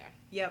over there.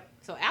 Yep.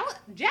 So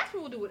Jasper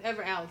will do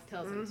whatever Alice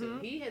tells him to.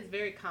 He is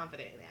very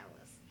confident in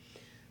Alice.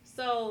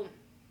 So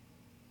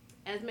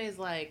Esme's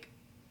like,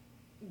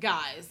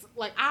 guys,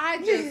 like,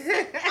 I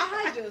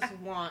just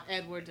want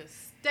Edward to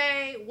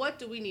stay. What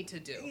do we need to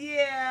do?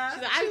 Yeah.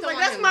 She's like, She's like,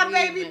 that's my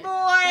baby boy.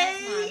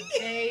 That's my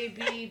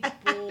baby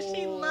boy.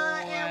 She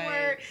loves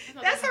Edward.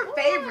 Like, That's her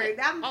favorite.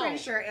 I'm pretty Oh,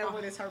 sure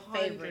Edward is her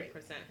favorite. 100%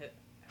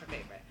 her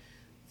favorite.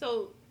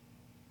 So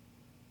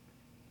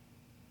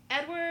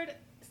Edward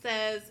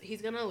says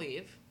he's going to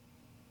leave.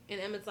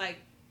 And Emmett's like,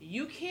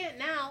 you can't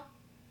now.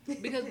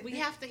 Because we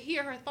have to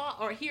hear her thought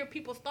or hear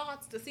people's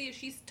thoughts to see if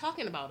she's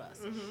talking about us.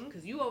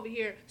 Because you over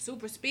here,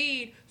 super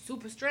speed,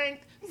 super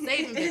strength,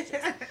 saving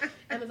bitches.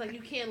 And it's like,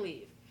 you can't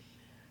leave.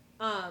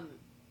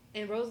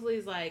 And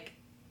Rosalie's like,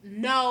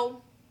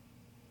 no,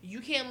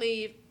 you can't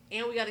leave,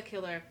 and we gotta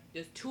kill her.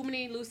 There's too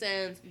many loose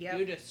ends. Yep.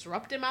 You're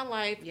disrupting my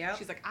life. Yep.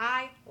 She's like,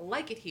 I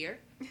like it here.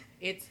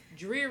 It's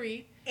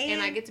dreary,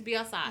 and I get to be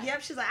outside.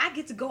 Yep. She's like, I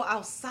get to go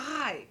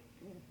outside.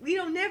 We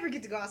don't never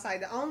get to go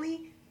outside. The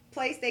only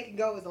place they could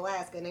go is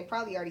Alaska, and they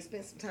probably already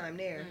spent some time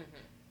there.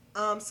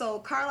 So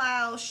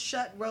Carlisle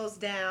shut Rose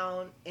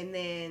down and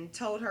then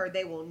told her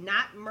they will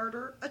not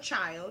murder a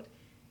child.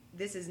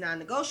 This is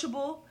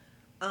non-negotiable.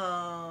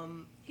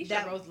 He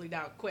shut Rosalie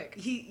down quick.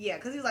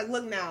 Because he's like,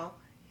 look now.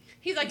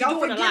 He's like, don't you're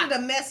doing forget a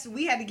lot. the mess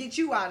we had to get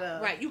you out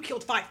of. Right, you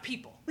killed 5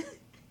 people.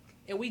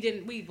 And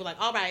we were like,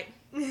 all right.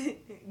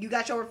 You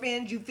got your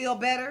revenge, you feel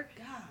better?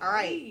 God. All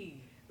right,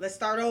 let's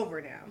start over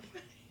now.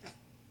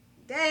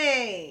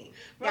 Dang.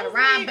 Gotta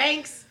Rosalie- rob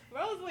banks.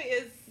 Rosalie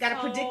is Gotta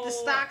predict the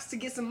stocks to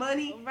get some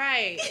money.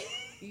 Right.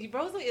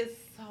 Rosalie is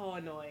so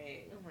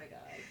annoying. Oh my god.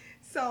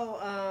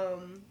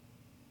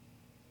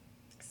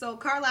 So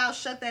Carlisle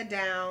shut that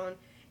down,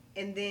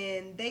 and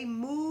then they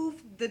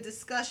moved the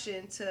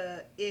discussion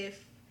to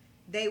if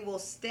they will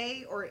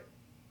stay or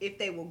if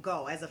they will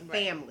go as a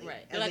family.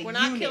 Right. As They're like, a we're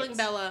not unit. killing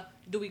Bella.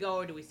 Do we go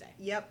or do we stay?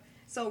 Yep.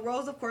 So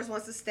Rose, of course,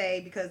 wants to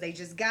stay because they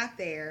just got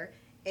there.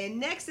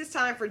 And next it's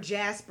time for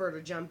Jasper to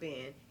jump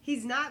in.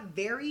 He's not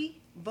very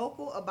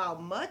vocal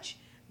about much,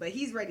 but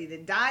he's ready to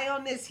die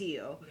on this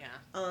hill.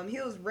 Yeah. He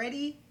was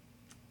ready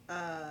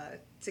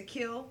to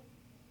kill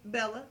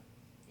Bella.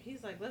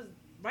 He's like, let's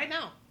right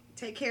now.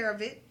 Take care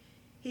of it.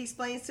 He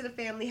explains to the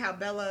family how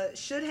Bella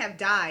should have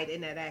died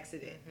in that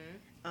accident.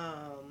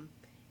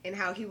 And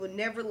how he would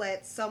never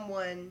let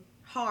someone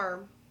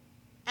harm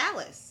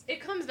Alice. It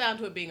comes down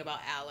to it being about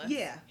Alice.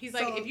 Yeah. He's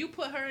like, if you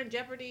put her in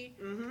jeopardy,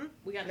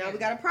 we got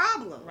a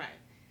problem.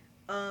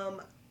 Right.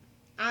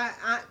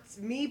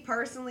 Me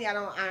personally, I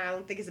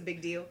don't think it's a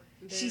big deal.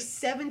 She's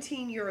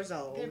 17 years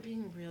old. They're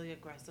being really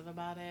aggressive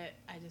about it.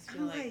 I just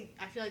feel I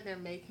feel like they're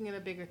making it a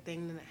bigger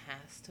thing than it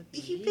has to be.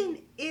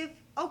 Even if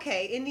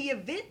in the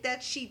event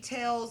that she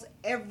tells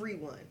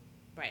everyone,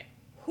 right,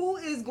 who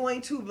is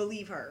going to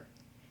believe her?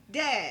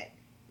 Dad.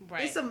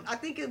 Right. I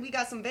think we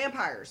got some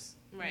vampires.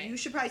 Right. You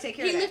should probably take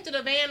care of that. He lifted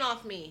a van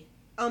off me.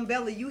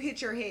 Bella, you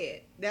hit your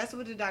head. That's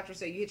what the doctor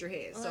said. You hit your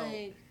head.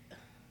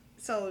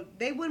 So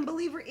they wouldn't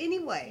believe her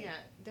anyway. Yeah,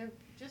 they're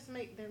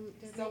making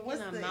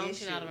what's a the mountain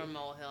issue? out of a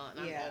molehill, and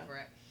I'm over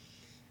it.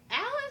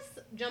 Alice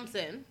jumps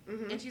in,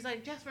 and she's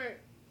like, Jasper,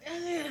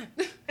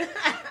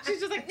 she's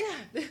just like,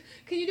 yeah,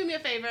 can you do me a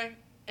favor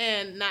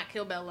and not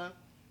kill Bella?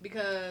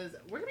 Because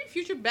we're going to be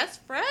future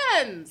best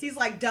friends. He's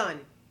like, done.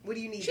 What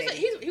do you need,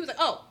 baby? He was like,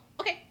 oh,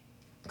 okay.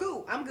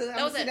 Cool, I'm good. I'm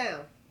going to sit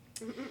down.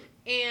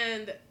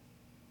 And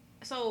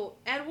so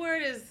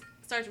Edward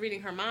starts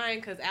reading her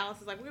mind because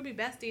Alice is like, we're going to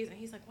be besties. And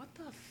he's like, what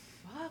the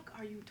fuck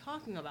are you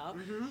talking about?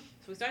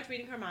 So he starts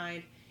reading her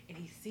mind, and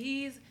he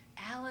sees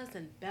Alice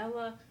and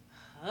Bella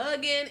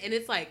hugging, and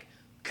it's like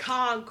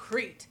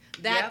concrete.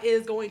 That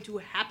is going to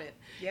happen.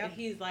 And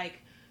he's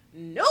like,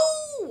 no!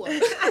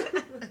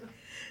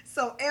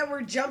 So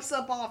Edward jumps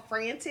up all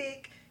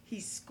frantic.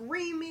 He's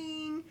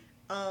screaming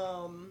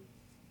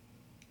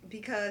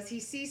because he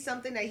sees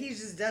something that he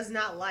just does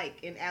not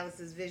like in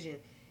Alice's vision.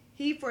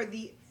 He, for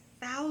the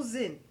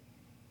 1,000th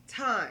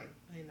time,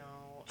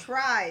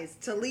 tries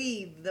to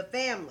leave the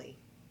family.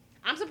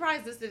 I'm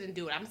surprised this didn't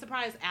do it. I'm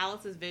surprised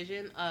Alice's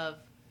vision of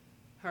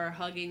her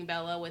hugging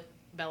Bella with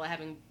Bella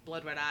having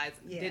blood red eyes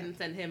didn't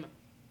send him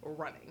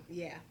running.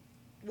 Yeah.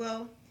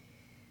 Well,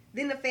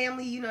 then the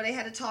family, they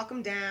had to talk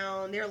him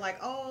down. They're like,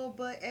 oh,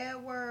 but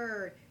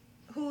Edward,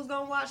 who's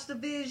going to watch the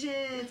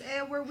visions?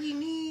 Edward, we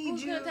need you.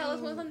 Who's going to tell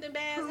us when something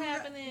bad's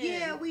happening?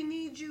 Yeah, we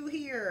need you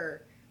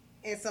here.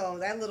 And so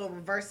that little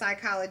reverse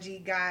psychology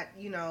got,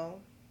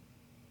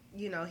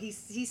 you know,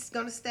 he's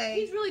gonna stay.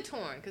 He's really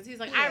torn because he's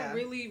like, Yeah. I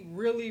really,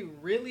 really,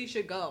 really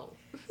should go.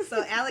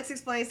 So Alex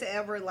explains to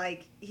Edward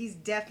like he's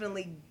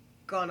definitely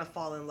gonna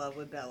fall in love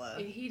with Bella.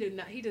 And he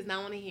does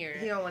not want to hear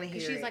it. He don't want to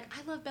hear it. She's like,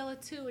 I love Bella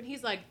too, and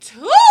he's like,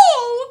 too?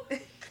 He's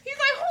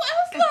like,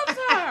 who else loves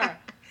her?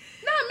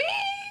 Not me.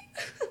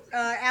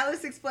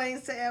 Alex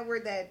explains to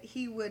Edward that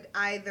he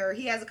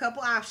has a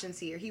couple options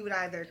here. He would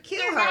either kill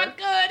They're her. not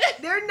good.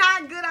 They're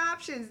not good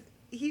options.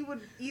 He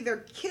would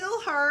either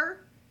kill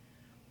her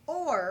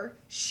or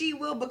she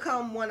will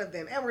become one of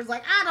them. Edward's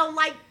like, I don't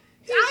like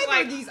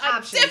either of these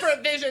options.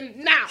 Different vision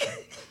now.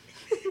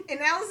 And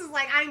Alice is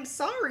like, I'm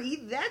sorry.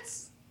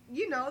 That's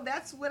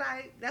what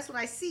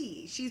I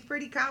see. She's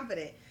pretty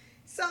confident.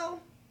 So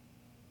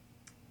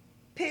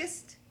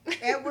pissed,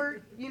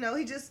 Edward,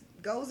 he just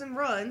goes and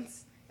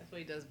runs. That's what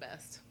he does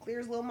best.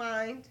 Clears little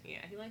mind. Yeah,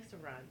 he likes to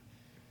run.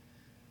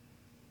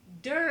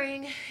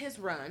 During his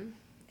run,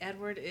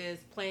 Edward is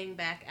playing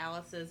back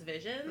Alice's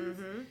visions.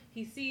 Mm-hmm.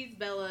 He sees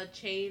Bella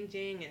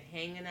changing and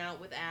hanging out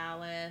with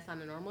Alice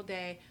on a normal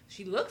day.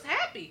 She looks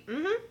happy.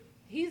 Mm-hmm.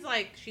 He's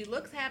like, she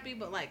looks happy,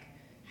 but like,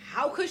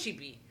 how could she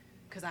be?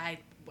 Because I'm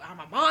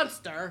a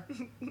monster.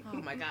 Oh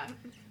my God.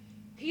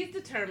 He's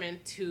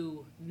determined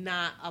to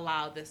not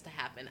allow this to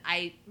happen.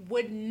 I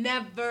would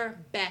never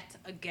bet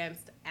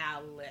against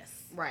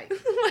Alice. Right.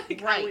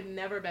 Right. I would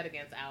never bet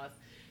against Alice.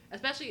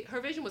 Especially,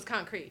 her vision was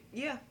concrete.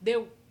 Yeah.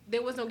 There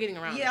was no getting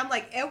around it. Yeah, I'm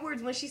like,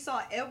 Edward's, when she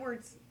saw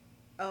Edward's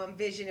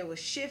vision, it was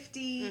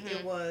shifty,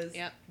 it was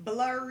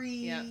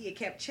blurry, it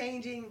kept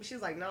changing. She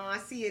was like, no, I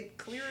see it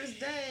clear as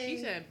day. She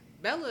said,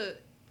 Bella,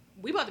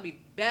 we about to be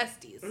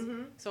besties,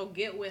 so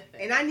get with it.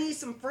 And I need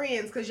some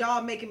friends because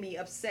y'all making me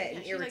upset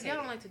and irritated. She's like, y'all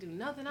don't like to do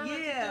nothing I like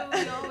to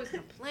do. You always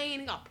complain,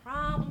 you got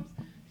problems.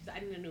 She said, I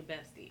need a new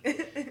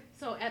bestie.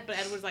 But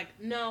Edward's like,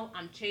 no,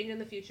 I'm changing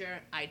the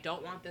future. I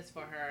don't want this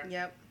for her.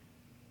 Yep.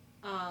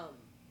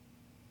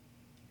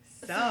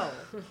 So,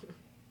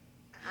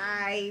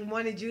 I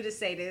wanted you to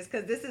say this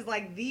because this is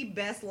like the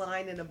best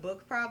line in the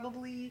book,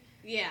 probably.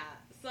 Yeah.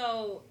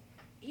 So,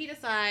 he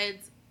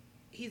decides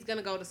he's going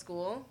to go to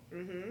school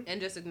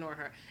and just ignore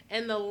her.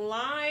 And the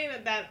line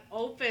that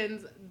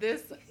opens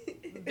this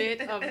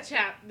bit of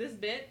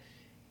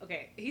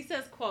okay, he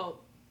says,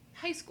 quote,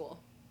 high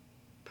school,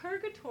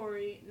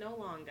 purgatory no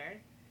longer.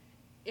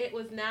 It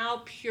was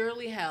now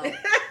purely hell.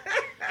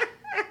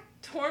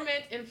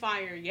 Torment and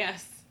fire,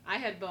 yes. I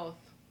had both.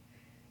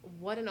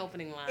 What an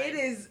opening line. It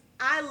is.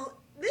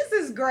 This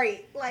is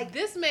great. Like,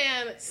 this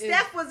man.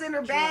 Steph was in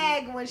her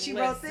bag when she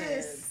wrote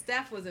this.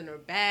 Steph was in her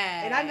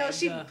bag. And I know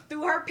she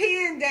threw her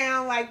pen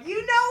down like,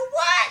 you know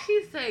what?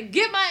 She said,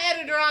 get my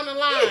editor on the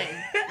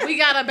line. We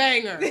got a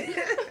banger.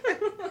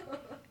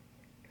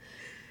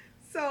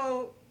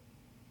 So,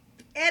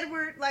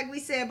 Edward, like we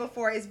said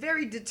before, is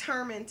very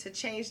determined to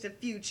change the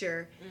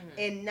future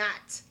and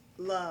not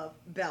love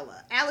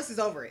Bella. Alice is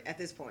over it at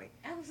this point.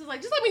 Alice is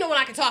like, just let me know when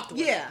I can talk to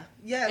her.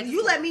 Yeah.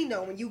 You let me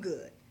know when you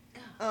good.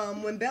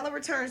 When Bella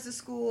returns to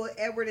school,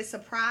 Edward is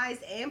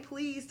surprised and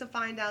pleased to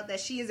find out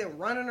that she isn't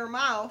running her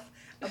mouth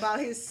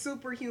about his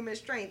superhuman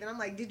strength. And I'm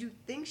like, did you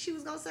think she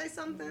was going to say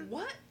something?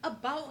 What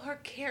about her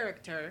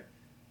character,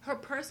 her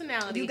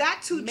personality? You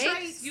got two makes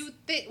traits. You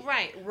think,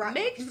 right.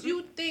 Makes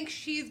you think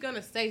she's going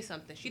to say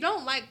something. She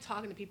don't like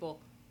talking to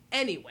people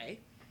anyway.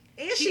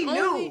 And she's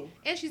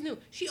new.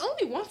 She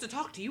only wants to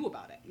talk to you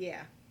about it.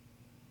 Yeah.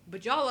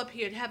 But y'all up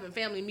here having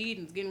family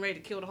meetings, getting ready to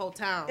kill the whole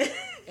town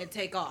and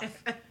take off.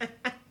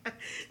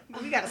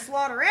 We gotta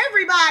slaughter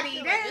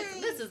everybody.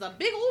 This is a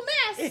big old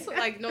mess.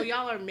 Like, no,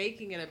 y'all are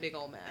making it a big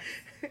old mess.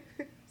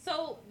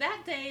 So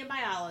that day in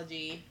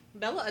biology,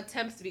 Bella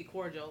attempts to be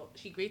cordial.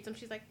 She greets him.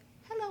 She's like,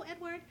 hello,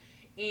 Edward.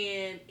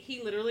 And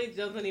he literally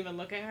doesn't even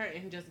look at her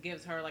and just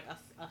gives her like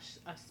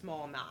a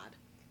small nod.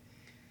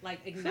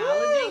 Like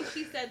acknowledging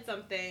she said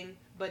something,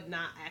 but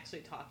not actually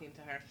talking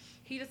to her.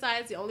 He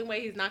decides the only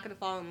way he's not going to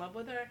fall in love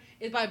with her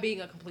is by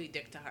being a complete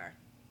dick to her.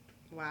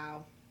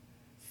 Wow.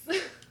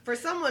 For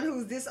someone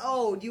who's this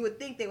old, you would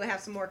think they would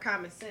have some more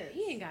common sense.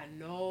 He ain't got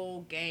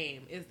no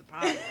game, is the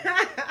problem.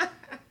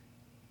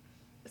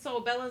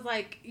 So Bella's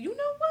like, you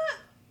know what?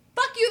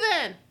 Fuck you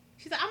then.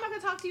 She's like, I'm not going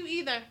to talk to you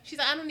either. She's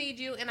like, I don't need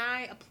you. And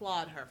I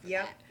applaud her for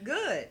that.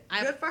 Good.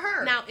 Good for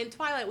her. Now, in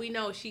Twilight, we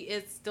know she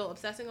is still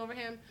obsessing over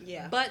him.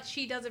 Yeah. But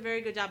she does a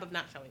very good job of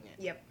not showing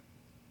it. Yep.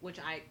 Which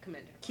I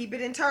commend her. Keep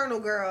it internal,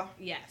 girl.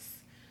 Yes.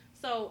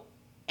 So,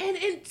 an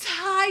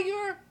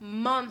entire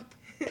month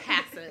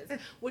passes,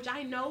 which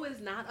I know is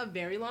not a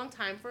very long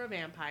time for a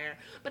vampire.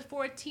 But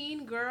for a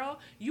teen girl,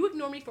 you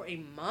ignore me for a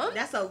month?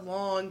 That's a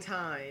long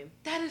time.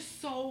 That is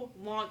so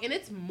long. And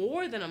it's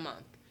more than a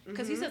month.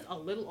 Because he says a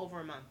little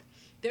over a month.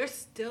 They're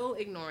still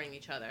ignoring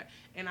each other.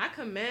 And I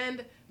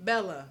commend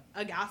Bella.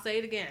 I'll say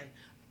it again.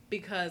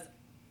 Because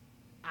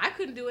I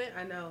couldn't do it.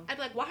 I know. I'd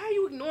be like, why are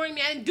you ignoring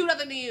me? I didn't do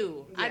nothing to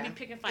you. Yeah. I'd be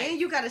picking fights. And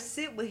you got to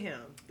sit with him.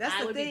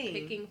 That's the thing. I would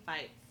be picking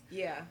fights.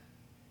 Yeah.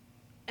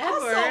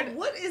 Edward, also,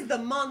 what is the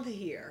month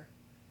here?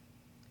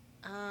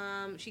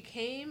 She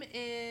came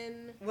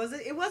in...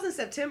 It wasn't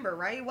September,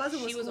 right? It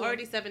wasn't. She was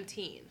already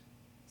 17.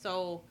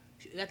 So,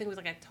 I think it was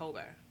like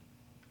October.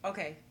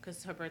 Okay.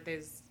 Because her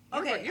birthday's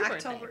Okay,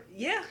 October.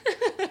 Yeah.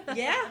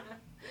 Yeah.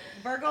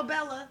 Virgo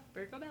Bella.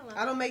 Virgo Bella.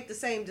 I don't make the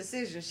same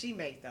decisions she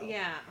makes, though.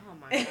 Yeah. Oh,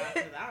 my God.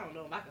 'Cause I don't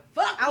know if I could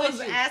fuck I with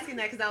was you. asking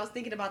that because I was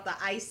thinking about the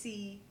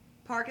icy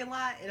parking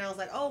lot, and I was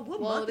like, oh,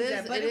 what Well, month is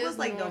that? But it was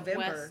like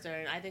November.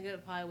 Northwestern. I think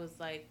it probably was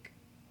like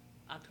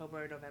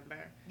October or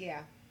November.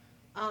 Yeah.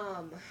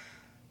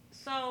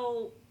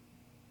 So,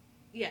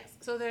 yes.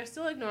 So they're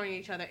still ignoring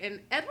each other. And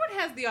Edward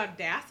has the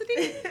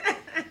audacity.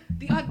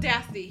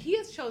 He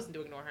has chosen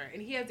to ignore her. And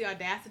he has the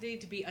audacity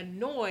to be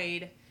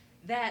annoyed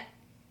that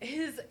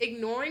his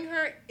ignoring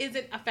her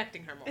isn't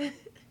affecting her more.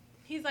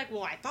 He's like,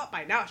 well, I thought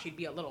by now she'd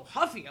be a little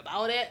huffy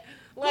about it.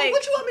 Like, well,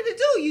 what you want me to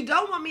do? You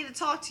don't want me to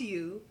talk to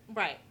you.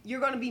 Right. You're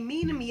going to be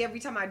mean to me every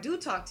time I do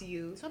talk to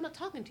you. So I'm not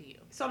talking to you.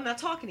 So I'm not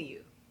talking to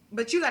you.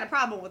 But you got a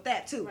problem with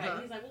that, too, Right.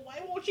 huh? He's like, well,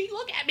 why won't she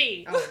look at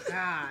me? Oh,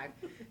 God.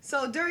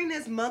 So during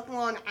this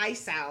month-long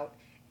ice out,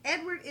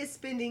 Edward is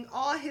spending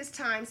all his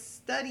time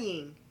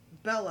studying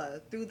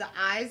Bella through the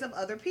eyes of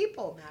other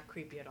people. Not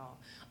creepy at all.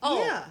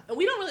 Oh, yeah. And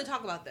we don't really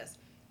talk about this.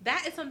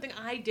 That is something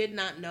I did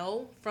not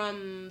know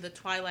from the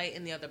Twilight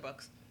and the other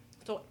books.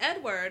 So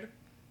Edward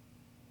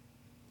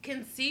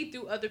can see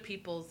through other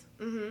people's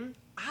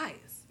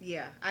eyes.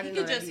 Yeah, I didn't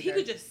know that either. He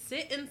could just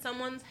sit in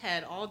someone's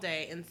head all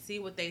day and see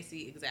what they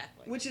see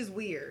exactly. Which is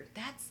weird.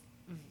 That's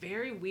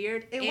very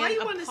weird. And why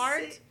you want to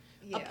sit?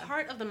 A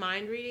part of the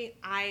mind reading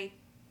I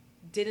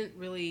didn't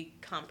really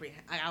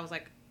comprehend. I was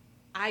like,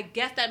 I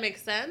guess that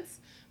makes sense,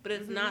 but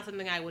it's not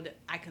something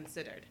I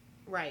considered.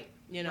 Right.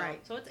 You know.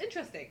 Right. So it's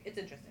interesting.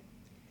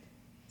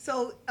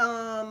 So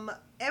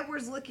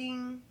Edward's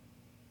looking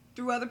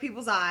through other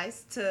people's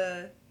eyes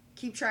to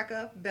keep track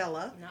of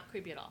Bella. Not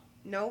creepy at all.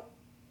 Nope.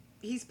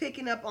 He's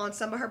picking up on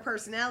some of her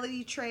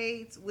personality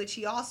traits, which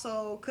he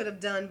also could have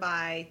done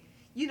by,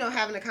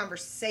 having a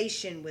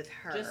conversation with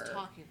her. Just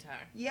talking to her.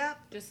 Yep.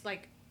 Just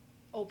like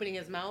opening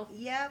his mouth.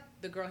 Yep.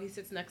 The girl he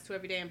sits next to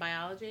every day in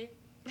biology.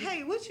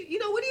 Hey, what do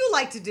you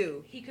like to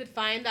do? He could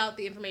find out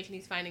the information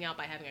he's finding out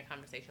by having a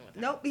conversation with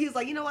her. Nope. He's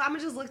like, you know what? I'm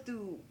going to just look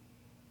through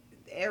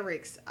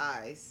Eric's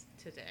eyes.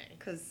 Today.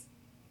 Because,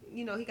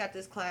 he got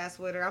this class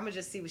with her. I'm going to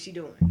just see what she's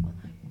doing. I'm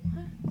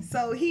like, what?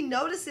 So he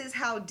notices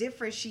how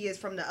different she is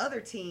from the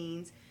other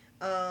teens.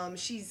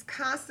 She's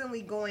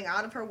constantly going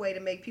out of her way to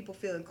make people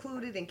feel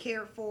included and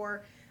cared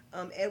for.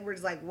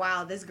 Edward's like,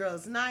 wow, this girl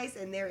is nice,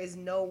 and there is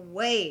no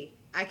way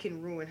I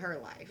can ruin her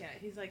life. Yeah,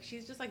 he's like,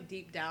 she's just like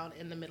deep down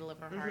in the middle of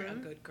her heart, a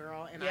good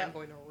girl, and I'm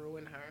going to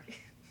ruin her,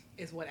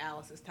 is what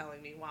Alice is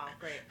telling me. Wow,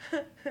 great.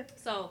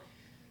 So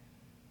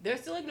they're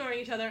still ignoring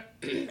each other.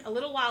 A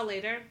little while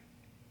later,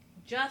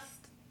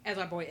 just as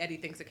our boy Eddie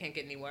thinks it can't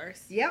get any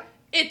worse. Yep.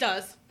 It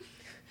does.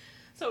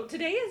 So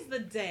today is the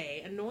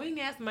day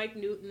annoying-ass Mike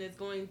Newton is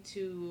going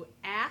to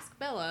ask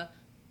Bella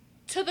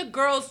to the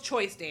girls'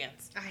 choice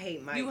dance. I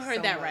hate Mike. You heard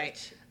so that much.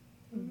 right.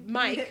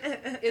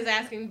 Mike is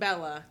asking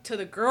Bella to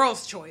the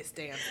girls' choice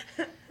dance.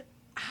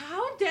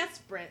 How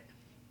desperate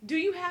do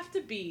you have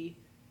to be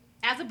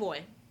as a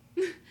boy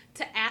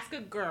to ask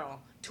a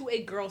girl to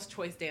a girls'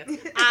 choice dance?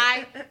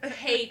 I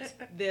hate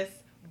this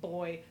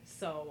boy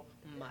so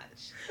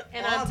much.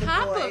 And on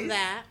top of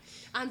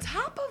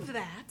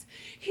that,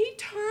 he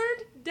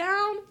turned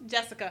down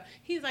Jessica.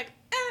 He's like,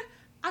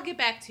 I'll get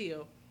back to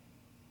you.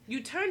 You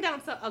turned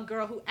down a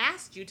girl who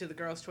asked you to the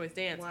girls' choice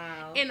dance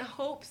in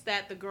hopes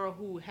that the girl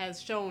who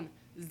has shown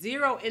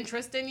zero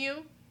interest in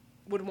you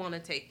would want to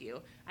take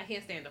you. I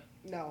can't stand him.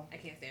 No. I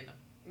can't stand him.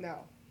 No.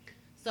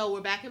 So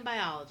we're back in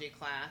biology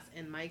class,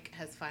 and Mike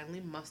has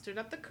finally mustered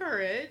up the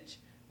courage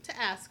to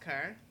ask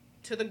her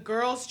to the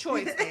girls'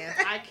 choice dance.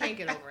 I can't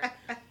get over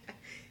it.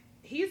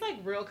 He's like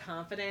real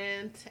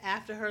confident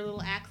after her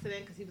little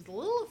accident because he was a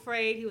little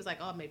afraid. He was like,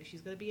 oh, maybe she's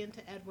going to be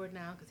into Edward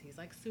now because he's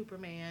like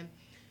Superman.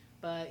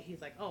 But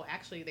he's like, oh,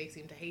 actually, they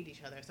seem to hate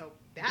each other. So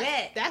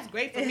that's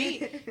great for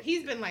me.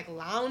 He's been like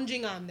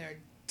lounging on their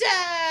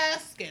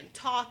desk and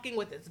talking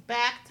with his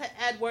back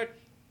to Edward.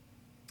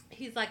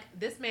 He's like,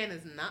 this man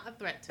is not a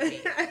threat to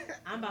me.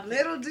 I'm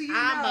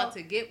about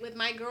to get with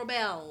my girl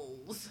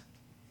Bells.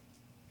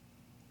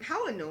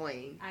 How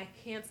annoying. I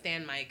can't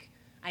stand Mike.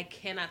 I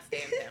cannot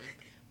stand him.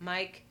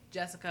 Mike,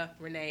 Jessica,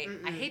 Renee.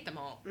 I hate them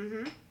all.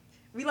 Mm-hmm.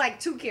 We like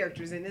two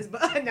characters in this,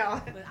 but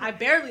no. I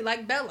barely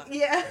like Bella.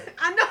 Yeah,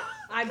 I know.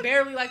 I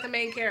barely like the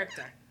main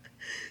character.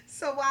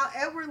 So while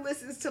Edward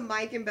listens to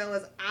Mike and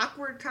Bella's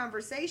awkward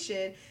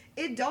conversation,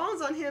 it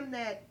dawns on him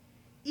that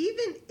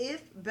even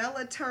if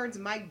Bella turns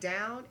Mike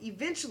down,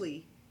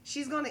 eventually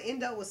she's going to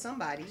end up with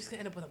somebody. She's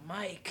going to end up with a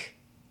Mike.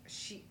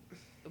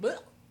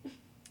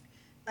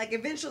 Like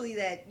eventually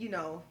that,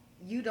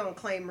 you don't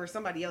claim her,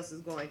 somebody else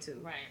is going to.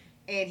 Right.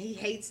 And he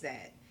hates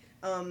that.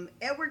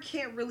 Edward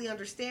can't really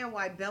understand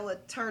why Bella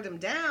turned him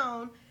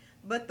down,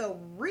 but the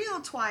real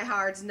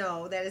Twihards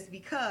know that it's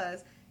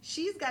because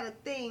she's got a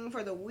thing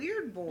for the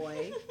weird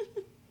boy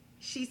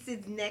she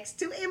sits next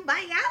to in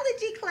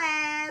biology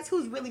class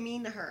who's really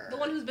mean to her. The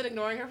one who's been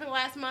ignoring her for the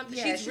last month?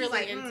 Yeah, she's really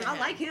like, into him. I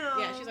like him.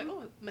 Yeah, she's like,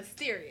 oh,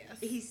 mysterious.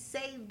 He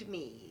saved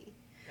me.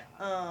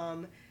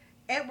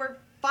 Edward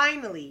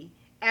finally,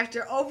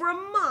 after over a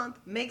month,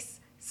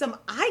 makes some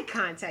eye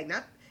contact,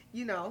 not,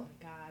 Oh,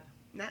 God.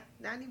 not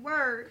any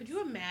words. Could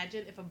you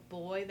imagine if a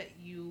boy that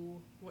you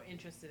were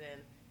interested in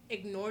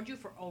ignored you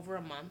for over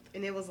a month?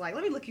 And it was like,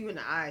 let me look you in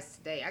the eyes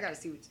today. I gotta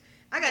see what's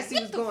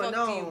What going the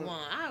fuck on. do you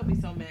want? I would be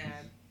so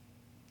mad.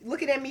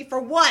 Looking at me for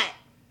what?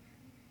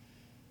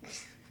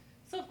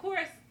 So, of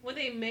course, when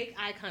they make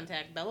eye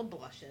contact, Bella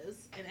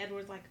blushes, and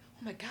Edward's like,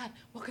 oh my God,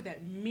 what could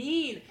that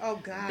mean? Oh,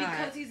 God.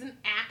 Because he's an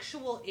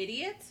actual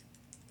idiot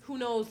who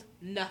knows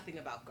nothing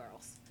about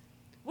girls.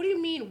 What do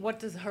you mean, what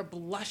does her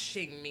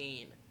blushing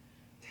mean?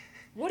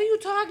 What are you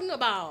talking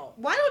about?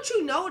 Why don't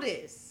you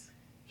notice?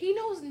 He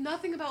knows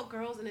nothing about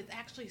girls, and it's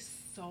actually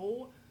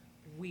so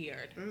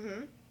weird.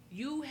 Mm-hmm.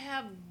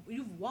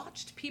 You've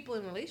watched people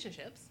in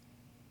relationships.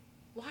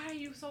 Why are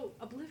you so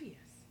oblivious?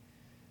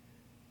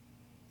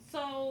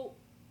 So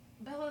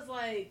Bella's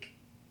like,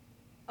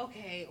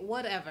 okay,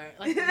 whatever.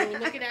 Like, you're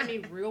looking at me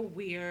real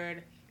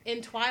weird.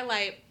 In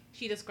Twilight,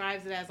 she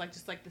describes it as like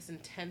just like this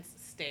intense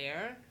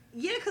stare.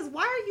 Yeah, because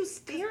why are you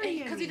staring at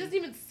me? Because he doesn't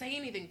even say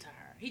anything to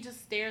her. He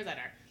just stares at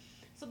her.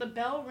 So the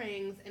bell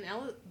rings, and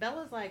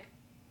Bella's like,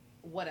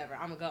 whatever,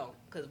 I'm gonna go,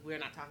 because we're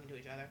not talking to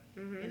each other.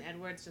 Mm-hmm. And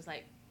Edward's just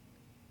like,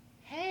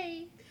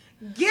 hey.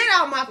 Get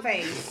out my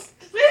face.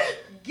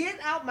 Get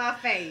out my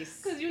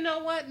face. Because you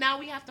know what? Now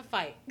we have to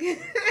fight.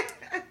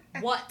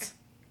 What?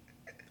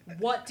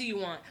 What do you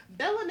want?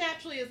 Bella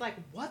naturally is like,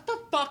 what the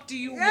fuck do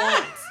you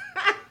want?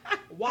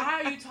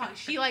 Why are you talking?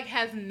 She like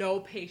has no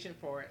patience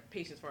for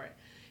it.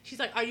 She's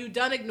like, are you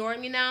done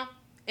ignoring me now?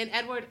 And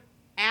Edward,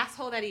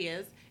 asshole that he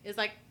is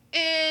like,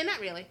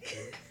 not really.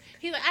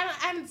 He's like, I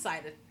haven't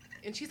decided.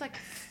 And she's like,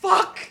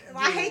 fuck.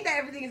 I hate that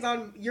everything is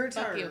on your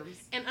terms. You.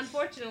 And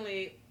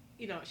unfortunately,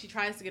 she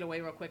tries to get away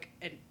real quick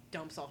and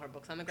dumps all her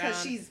books on the ground.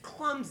 Because she's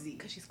clumsy.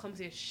 Because she's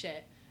clumsy as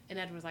shit. And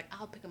Edward's like,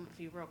 I'll pick them up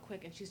for you real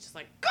quick. And she's just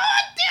like, God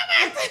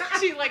damn it!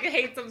 She like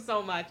hates him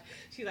so much.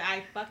 She's like,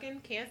 I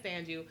fucking can't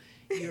stand you.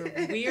 You're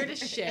weird as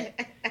shit.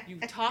 You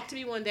talk to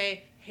me one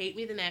day, hate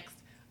me the next.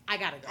 I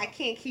gotta go. I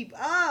can't keep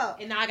up.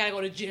 And now I gotta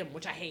go to gym,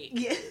 which I hate.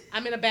 Yeah.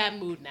 I'm in a bad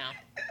mood now.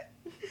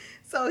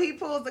 So he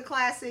pulls the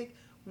classic,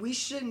 we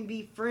shouldn't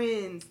be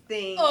friends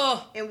thing.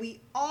 Ugh. And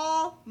we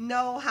all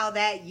know how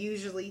that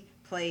usually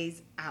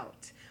plays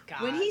out.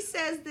 God. When he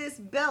says this,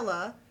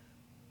 Bella,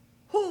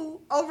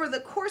 who over the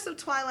course of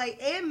Twilight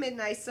and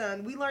Midnight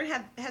Sun, we learn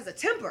has a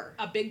temper.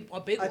 A big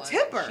one.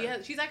 Temper.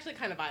 She's actually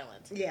kind of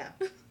violent. Yeah.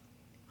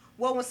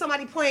 Well, when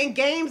somebody playing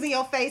games in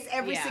your face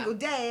every Yeah. single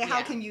day, how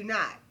Yeah. can you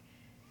not?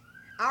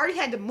 I already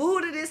had to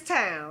move to this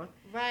town.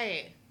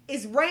 Right.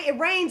 It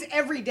rains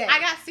every day. I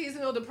got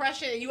seasonal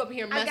depression and you up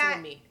here messing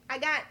with me. I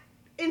got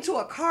into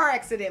a car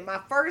accident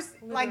my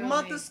first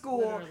month of school.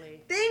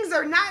 Literally. Things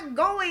are not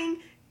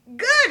going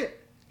good.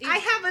 I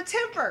have a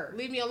temper.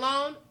 Leave me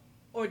alone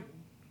or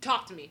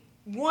talk to me.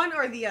 One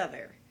or the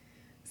other.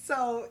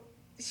 So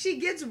she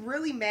gets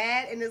really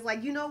mad and is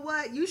like, you know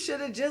what? You should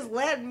have just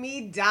let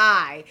me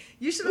die.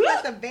 You should have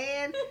let the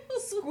van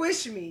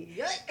squish me.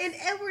 Yikes. And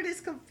Edward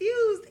is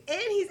confused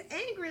and he's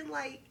angry.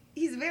 Like,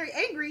 he's very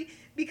angry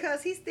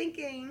because he's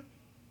thinking,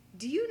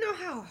 do you know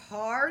how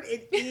hard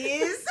it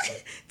is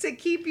to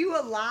keep you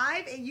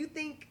alive? And you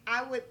think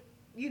I would,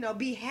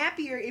 be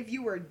happier if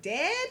you were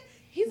dead?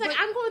 He's like,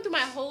 I'm going through my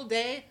whole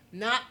day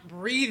not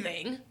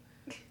breathing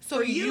so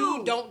For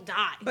you don't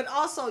die. But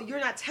also, you're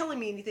not telling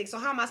me anything, so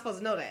how am I supposed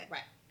to know that?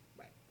 Right.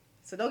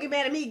 So don't get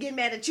mad at me, get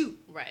mad at you.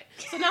 Right.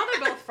 So now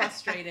they're both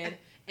frustrated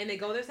and they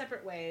go their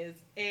separate ways.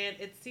 And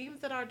it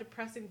seems that our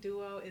depressing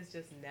duo is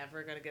just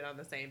never going to get on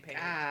the same page.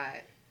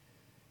 God.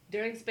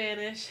 During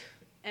Spanish,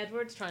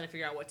 Edward's trying to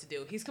figure out what to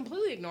do. He's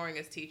completely ignoring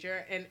his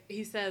teacher. And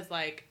he says,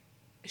 like,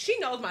 she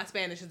knows my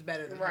Spanish is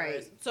better than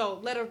hers. So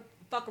let her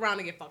fuck around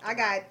and get fucked I up.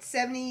 got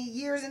 70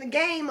 years in the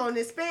game on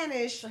this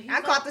Spanish. So I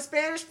caught the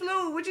Spanish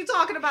flu. What you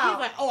talking about? He's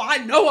like, oh, I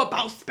know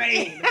about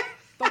Spain.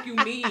 Fuck you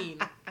mean.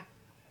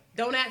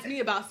 Don't ask me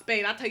about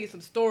Spain. I'll tell you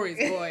some stories,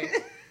 boy.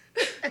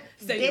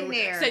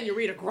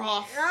 Senorita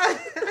Groff.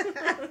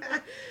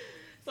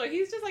 So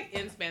he's just like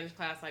in Spanish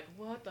class, like,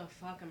 what the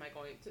fuck am I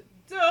going to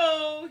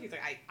do? He's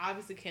like, I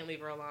obviously can't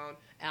leave her alone.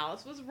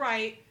 Alice was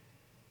right.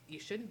 You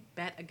shouldn't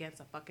bet against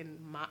a fucking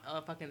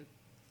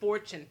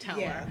fortune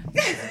teller. Yeah.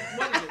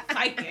 What is it,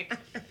 psychic?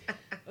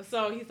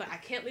 So he's like, I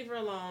can't leave her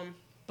alone.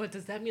 But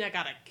does that mean I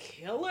gotta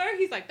kill her?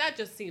 He's like, that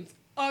just seems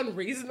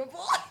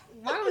unreasonable.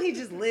 Why don't he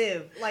just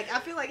live? Like, I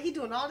feel like he's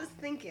doing all this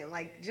thinking.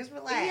 Like, just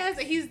relax.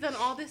 He's done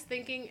all this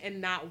thinking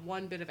and not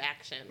one bit of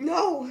action.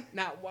 No.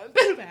 Not one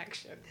bit of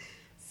action.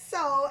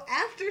 So,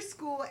 after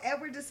school,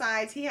 Edward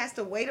decides he has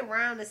to wait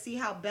around to see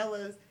how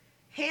Bella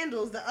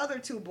handles the other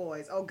two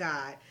boys. Oh,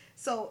 God.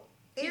 So,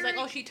 He's like,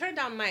 oh, she turned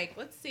down Mike.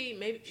 Let's see.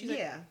 Maybe she's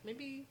like,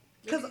 maybe.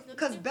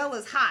 Because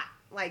Bella's hot.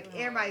 Like,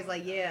 everybody's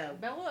like, yeah.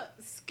 Bella's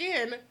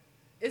skin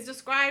is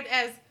described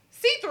as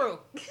see-through.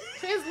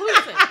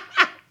 Translucent.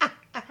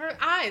 Her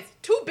eyes,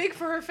 too big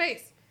for her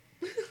face.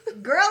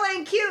 Girl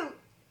ain't cute.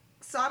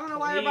 So I don't know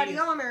why everybody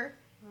on her.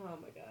 Oh,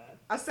 my God.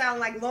 I sound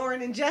like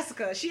Lauren and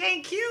Jessica. She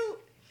ain't cute.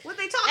 What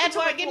they talking to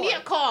her Edward, give me a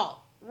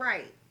call.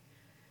 Right.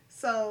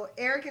 So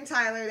Eric and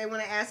Tyler, they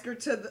want to ask her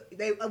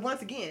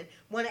once again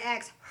want to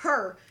ask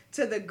her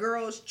to the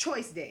girls'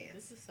 choice dance.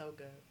 This is so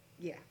good.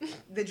 Yeah,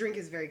 the drink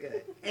is very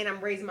good, and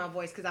I'm raising my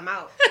voice because I'm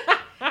out.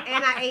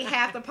 And I ate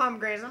half the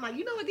pomegranates. I'm like,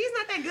 you know what? These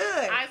not that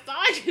good. I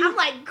saw you. I'm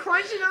like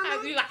crunching on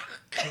them. You like,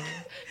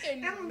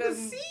 and the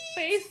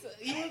face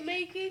you were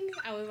making,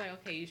 I was like,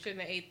 okay, you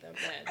shouldn't have ate them.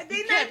 Then. They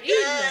You not kept good.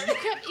 eating them. You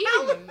kept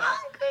eating them. I'm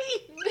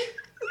hungry.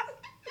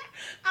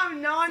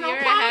 I'm gnawing on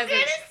Sierra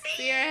pomegranate seeds.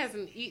 Sierra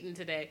hasn't eaten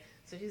today,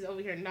 so she's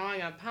over here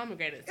gnawing on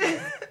pomegranate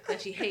seeds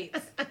that she hates.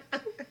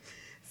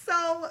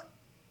 So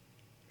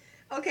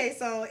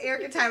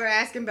Eric and Tyler are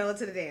asking Bella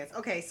to the dance.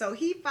 Okay, so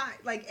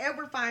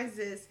Edward finds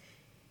this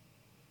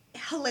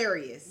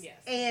hilarious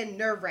and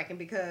nerve-wracking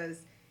because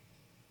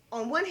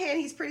on one hand,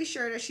 he's pretty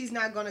sure that she's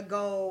not going to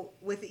go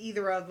with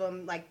either of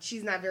them. Like,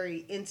 she's not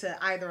very into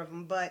either of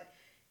them, but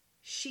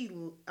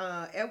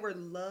Edward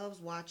loves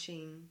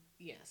watching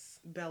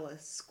Bella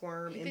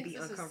squirm and be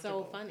uncomfortable. This is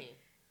so funny.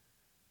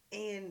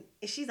 And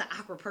she's an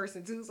awkward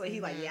person, too, so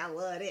he's like, yeah, I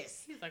love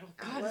this. He's like, oh,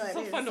 God, it's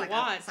so fun to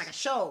watch. It's like a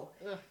show.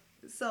 Ugh.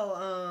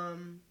 So,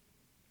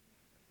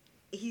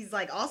 he's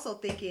like also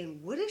thinking,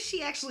 what if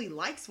she actually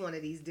likes one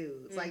of these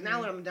dudes? Like,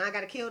 now I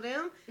gotta kill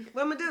them?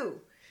 What am I gonna do?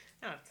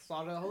 I have to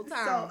slaughter the whole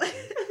time.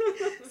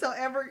 So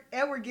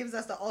Edward gives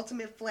us the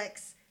ultimate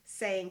flex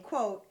saying,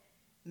 quote,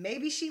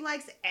 maybe she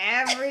likes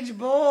average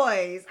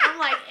boys. I'm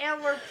like,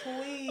 Edward,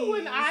 please.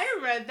 When I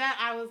read that,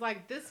 I was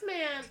like, this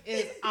man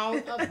is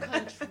out of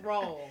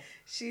control.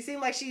 She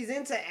seemed like she's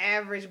into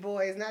average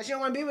boys. Now, she don't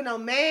want to be with no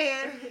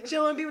man. She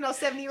don't want to be with no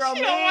 70-year-old man.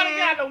 She don't want to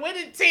get on the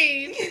winning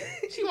team.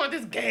 She want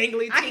this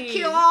gangly team. I can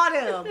kill all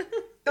them.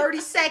 30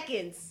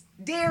 seconds.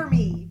 Dare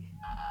me.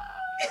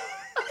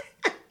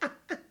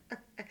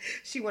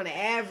 She want an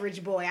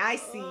average boy. I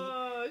see.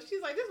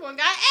 She's like, this one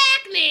got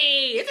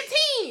acne. It's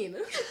a teen.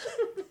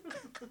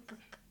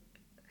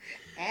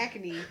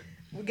 Acne.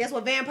 Well, guess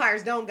what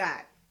vampires don't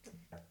got?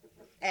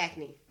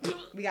 Acne.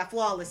 We got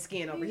flawless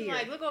skin over here.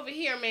 Like, look over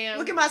here, man.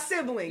 Look at my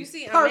siblings. You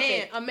see,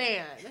 perfect. A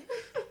man.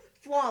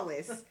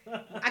 Flawless.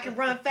 I can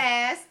run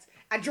fast.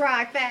 I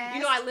drive fast.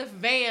 You know, I lift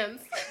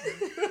vans.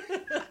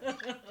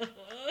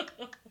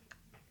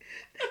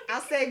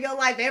 I'll save your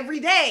life every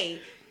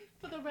day.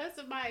 For the rest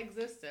of my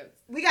existence.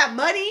 We got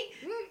money.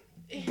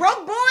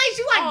 Broke boys?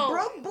 You like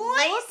broke boys?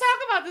 Well, let's talk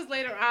about this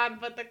later on,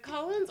 but the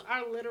Cullens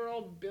are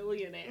literal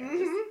billionaires.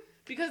 Mm-hmm.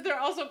 Because they're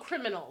also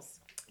criminals.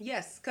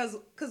 Yes,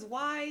 because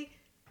why?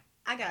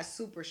 I got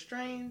super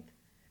strength.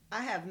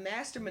 I have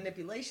master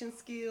manipulation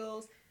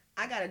skills.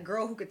 I got a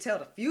girl who could tell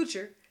the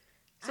future.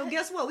 So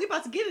guess what? We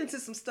about to get into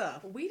some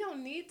stuff. We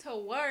don't need to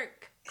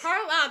work.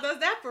 Carlisle does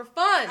that for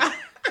fun.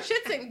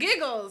 Shits and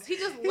giggles. He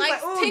just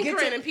likes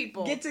tinkering in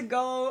people. Get to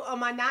go on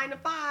my 9 to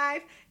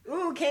 5.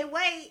 Ooh, can't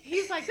wait.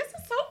 He's like, this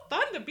is so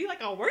fun to be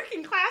like a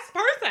working class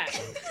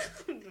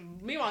person.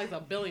 Meanwhile, he's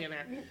a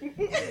billionaire.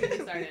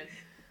 Started.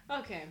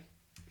 Okay.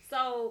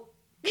 So,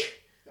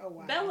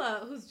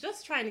 Bella, who's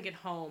just trying to get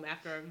home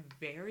after a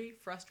very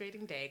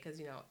frustrating day, because,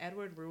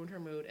 Edward ruined her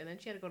mood, and then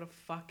she had to go to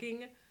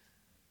fucking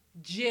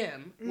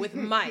gym with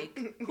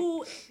Mike,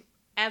 who,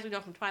 as we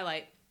know from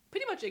Twilight,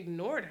 pretty much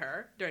ignored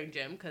her during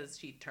gym because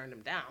she turned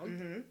him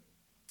down,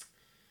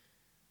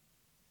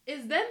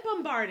 is then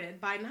bombarded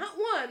by not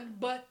one,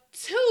 but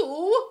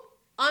 2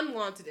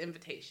 unwanted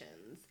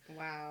invitations.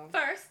 Wow.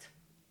 First,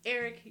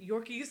 Eric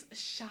Yorkie's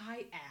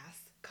shy ass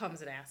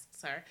comes and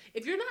asks her,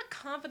 if you're not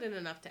confident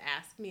enough to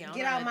ask me out,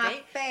 get out my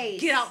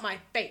face. Get out my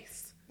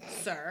face,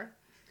 sir.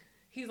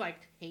 He's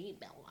like, hey,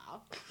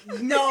 Bella.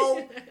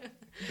 No.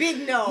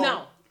 Big no.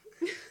 No.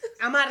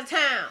 I'm out of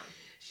town.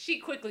 She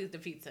quickly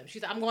defeats him.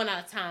 She's like, I'm going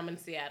out of town in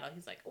Seattle.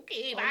 He's like,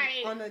 okay,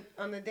 bye.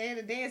 On the day of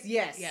the dance?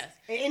 Yes. Yes.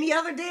 And any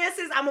other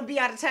dances, I'm going to be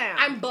out of town.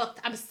 I'm booked.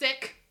 I'm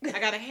sick. I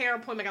got a hair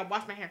appointment. I got to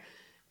wash my hair.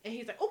 And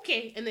he's like,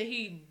 okay. And then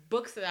he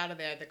books it out of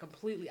there the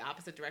completely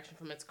opposite direction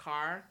from its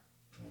car.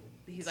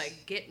 He's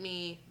like, get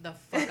me the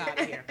fuck out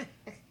of here.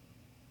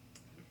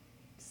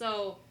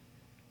 So,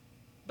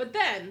 but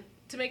then,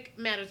 to make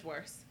matters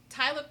worse,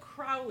 Tyler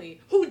Crowley,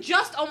 who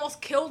just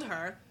almost killed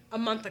her a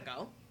month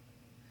ago,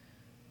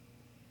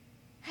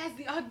 has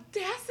the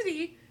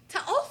audacity to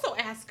also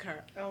ask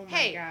her, oh my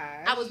hey,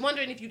 gosh. I was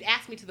wondering if you'd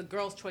ask me to the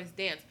girls' choice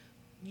dance.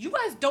 You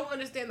guys don't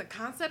understand the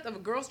concept of a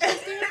girls'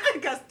 choice dance?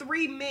 Because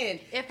 3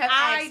 men if have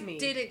asked me.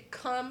 If I didn't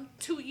come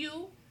to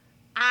you,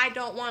 I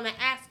don't want to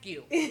ask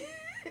you.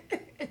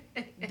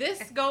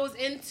 This goes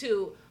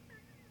into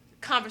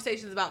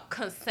conversations about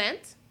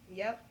consent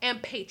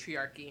and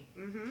patriarchy.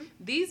 Mm-hmm.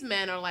 These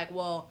men are like,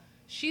 well,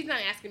 she's not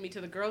asking me to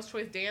the girls'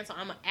 choice dance, so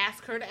I'm going to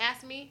ask her to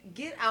ask me.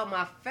 Get out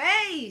my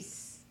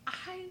face.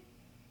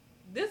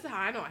 This is how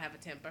I know I have a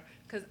temper,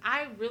 because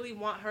I really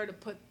want her to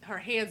put her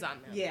hands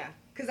on them. Yeah,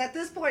 because at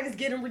this point it's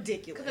getting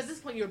ridiculous. Because at this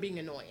point you're being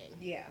annoying.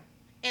 Yeah.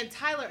 And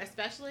Tyler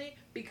especially,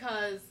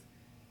 because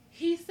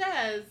he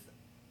says,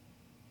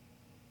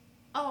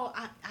 oh,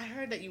 I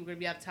heard that you were going to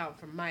be out of town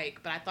for Mike,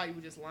 but I thought you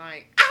were just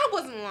lying. I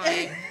wasn't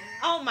lying.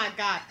 Oh my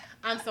God.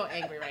 I'm so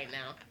angry right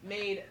now.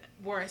 Made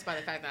worse by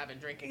the fact that I've been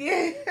drinking.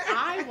 Yeah.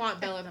 I want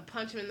Bella to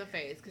punch him in the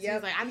face because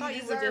he's like, I thought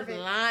you were just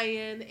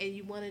lying and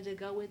you wanted to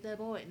go with that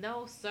boy.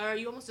 No, sir,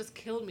 you almost just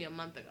killed me a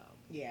month ago.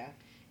 Yeah.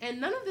 And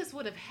none of this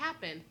would have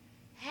happened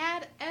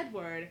had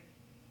Edward,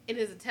 in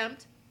his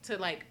attempt to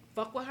like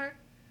fuck with her,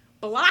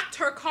 blocked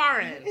her car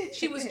in.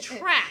 She was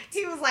trapped.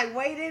 He was like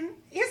waiting.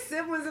 His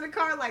siblings in the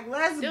car like,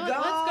 let's go.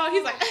 Let's go.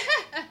 He's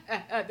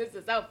like, this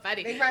is so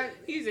funny. He's like,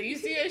 you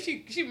see her?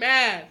 She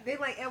mad. They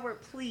like,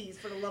 Edward, please,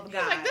 for the love of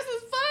God. God. He's like, this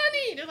is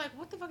funny. They're like,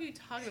 what the fuck are you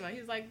talking about?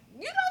 He's like,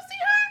 you don't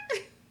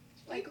see her?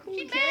 Like, who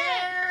she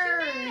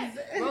cares?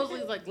 Mad.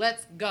 Rosalie's like,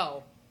 let's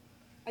go.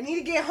 I need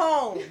to get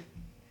home.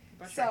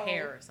 Brush her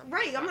hair or something.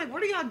 Right. I'm like,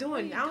 what are y'all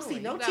doing? I don't see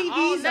no you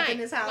TVs up in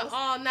this house.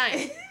 All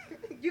night.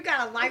 You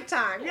got a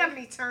lifetime. You have an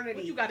eternity.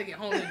 What you got to get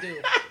home to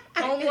do?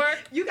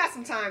 Homework? You got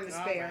some time to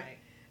spare. Right.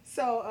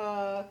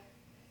 So,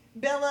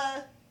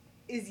 Bella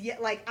is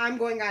like, I'm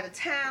going out of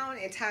town.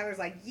 And Tyler's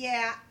like,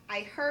 yeah,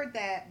 I heard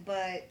that.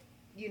 But,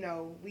 you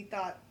know, we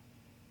thought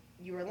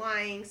you were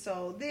lying.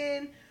 So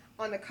then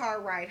on the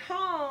car ride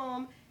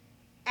home,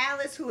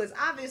 Alice, who is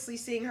obviously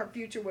seeing her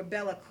future with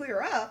Bella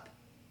clear up,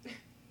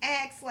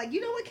 asks, like,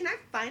 you know what, can I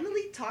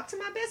finally talk to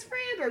my best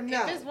friend or no?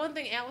 If there's one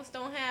thing Alice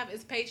don't have,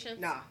 is patience.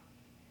 No.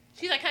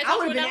 She's like, can I talk I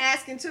would to have her been now?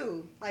 asking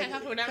too. Like, can I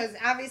talk to her now? because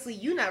obviously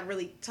you're not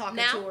really talking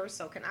now? to her,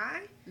 so can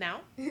I? Now?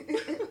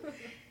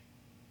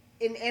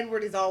 And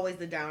Edward is always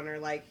the downer.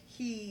 Like,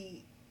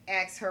 he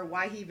asks her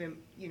why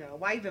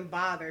why even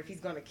bother if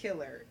he's going to kill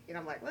her. And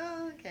I'm like,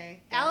 well,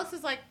 okay. Alice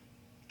is like,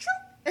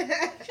 true.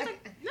 She's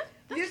like, no,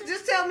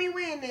 just tell me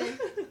when then.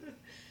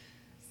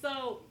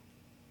 So,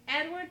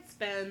 Edward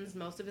spends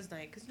most of his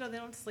night, because, you know, they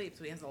don't sleep,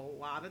 so he has a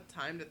lot of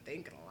time to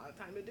think and a lot of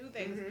time to do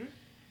things. Mm-hmm.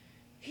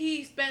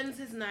 He spends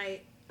his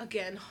night,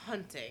 again,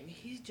 hunting.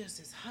 He just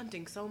is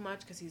hunting so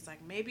much because he's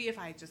like, maybe if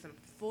I just am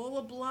full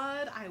of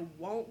blood, I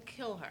won't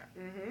kill her.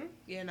 Mm-hmm.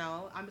 You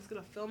know, I'm just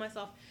going to fill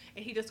myself.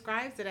 And he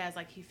describes it as,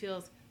 like, he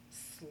feels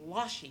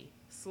slushy.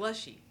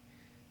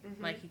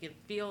 Mm-hmm. Like, he can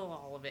feel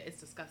all of it.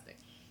 It's disgusting.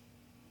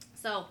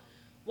 So,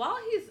 while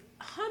he's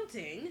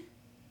hunting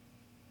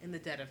in the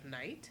dead of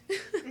night,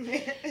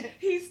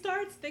 he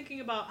starts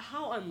thinking about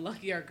how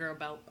unlucky our girl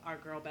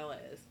Bella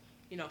is.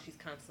 You know, she's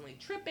constantly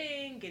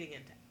tripping, getting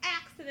into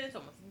accidents,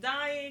 almost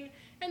dying,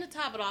 and to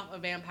top it off, a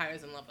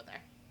vampire's in love with her.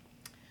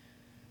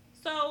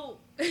 So,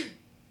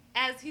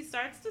 as he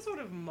starts to sort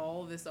of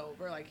mull this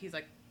over, like, he's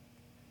like,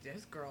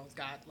 this girl's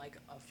got, like,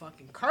 a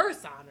fucking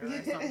curse on her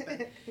or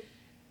something.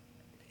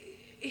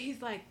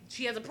 He's like,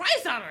 she has a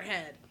price on her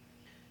head.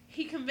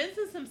 He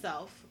convinces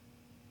himself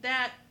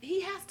that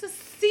he has to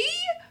see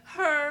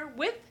her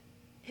with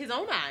his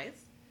own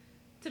eyes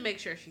to make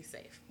sure she's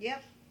safe.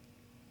 Yep.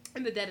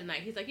 In the dead of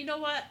night, he's like, you know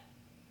what?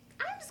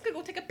 I'm just gonna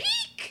go take a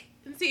peek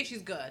and see if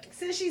she's good.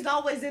 Since she's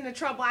always in the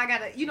trouble, I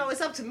gotta,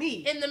 it's up to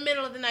me. In the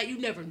middle of the night, you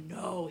never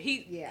know.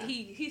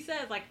 He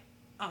says, like,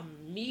 a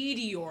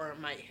meteor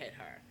might hit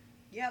her.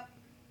 Yep.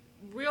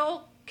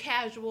 Real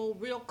casual,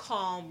 real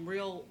calm,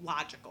 real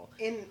logical.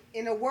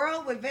 In a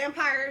world with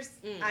vampires,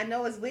 I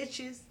know it's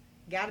witches.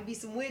 Gotta be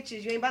some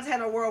witches. You ain't about to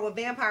have no world with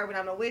vampire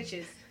without no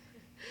witches.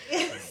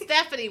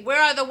 Stephanie,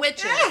 where are the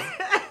witches?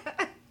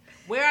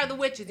 Where are the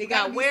witches? You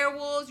got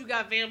werewolves, you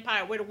got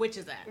vampire. Where the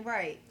witches at?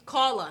 Right.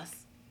 Call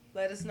us.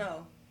 Let us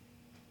know.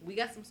 We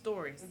got some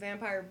stories.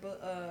 Vampire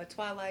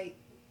Twilight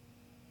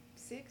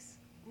 6?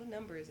 What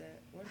number is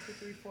that? 1, 2,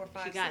 3, 4,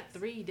 5, She got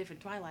 3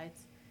 different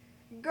Twilights.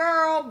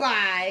 Girl,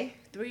 bye.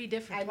 3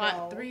 different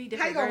Twilights. 3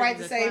 different How you gonna write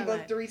the same Twilight?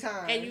 book 3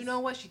 times? And you know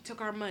what? She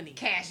took our money.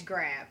 Cash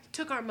grab.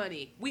 Took our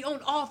money. We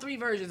owned all 3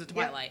 versions of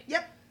Twilight.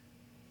 Yep.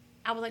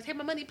 I was like, take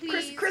my money,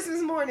 please.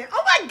 Christmas morning.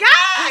 Oh my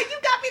God! You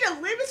got me to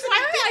live into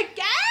Twilight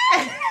again?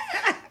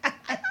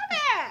 I know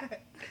that.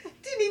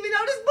 Didn't even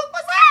know this book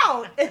was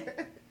out.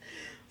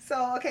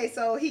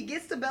 So he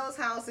gets to Bella's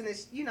house and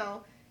is,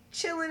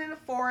 chilling in the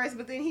forest,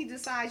 but then he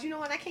decides, you know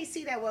what, I can't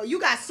see that well. You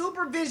got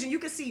supervision. You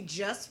can see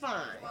just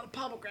fine. A lot of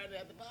pomegranate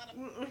at the bottom.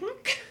 Mm-hmm.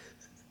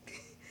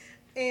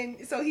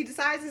 And so he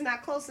decides it's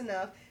not close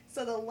enough.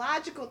 So the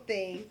logical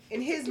thing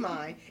in his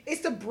mind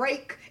is to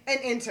break and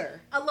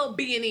enter. A little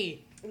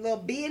B&E. A little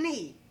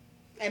B&E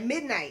at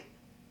midnight.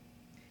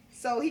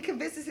 So he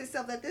convinces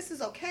himself that this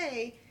is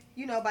okay,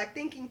 by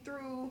thinking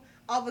through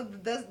all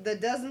of the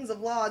dozens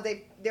of laws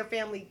their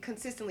family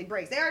consistently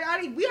breaks.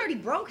 We already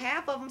broke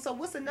half of them, so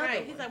what's another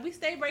one? He's like, we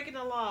stay breaking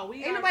the law.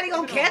 Ain't nobody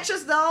gonna catch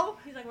us, though.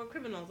 He's like, we're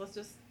criminals.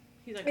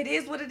 He's like, it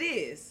is what it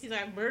is. He's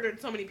like, I've murdered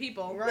so many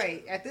people.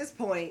 Right. At this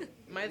point,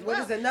 Might as what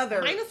well. is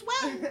another? Might as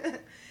well.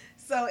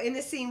 So in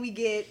this scene, we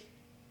get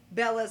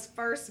Bella's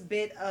first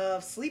bit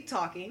of sleep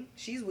talking.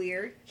 She's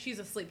weird. She's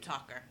a sleep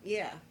talker.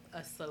 Yeah.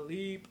 A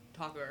sleep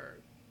talker.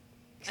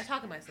 I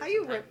talk in my sleep. How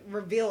you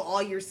reveal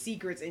all your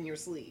secrets in your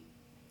sleep?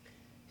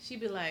 She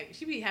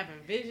be having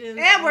visions.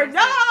 Edward,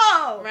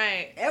 no!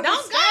 Right. Edward,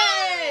 Don't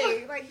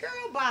go! Like, girl,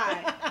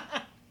 bye.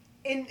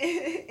 and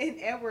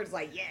Edward's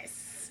like,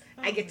 yes,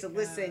 I get to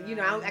listen.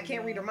 I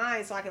can't read her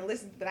mind, so I can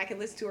listen, but I can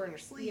listen to her in her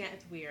sleep. Yeah,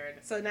 it's weird.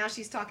 So now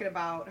she's talking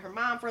about her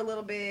mom for a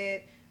little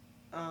bit.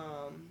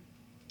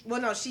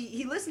 Well, no,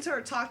 he listened to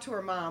her talk to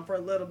her mom for a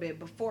little bit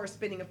before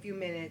spending a few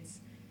minutes,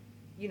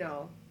 you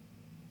know,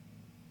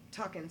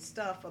 talking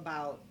stuff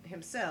about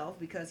himself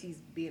because he's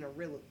being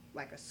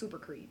a super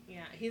creep.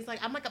 Yeah, he's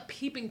like, I'm like a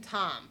peeping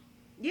Tom.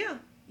 Yeah.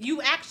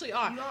 You actually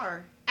are. You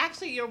are.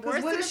 Actually, you're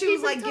worse than a peeping Tom. What if she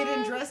was, like,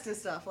 getting dressed and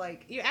stuff?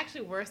 Like, you're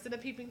actually worse than a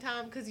peeping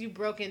Tom because you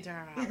broke into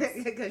her house.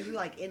 Because you're,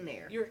 like, in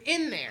there. You're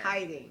in there.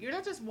 Hiding. You're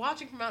not just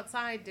watching from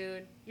outside,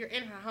 dude. You're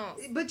in her house.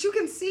 But you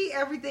can see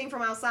everything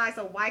from outside,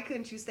 so why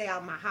couldn't you stay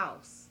out of my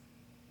house?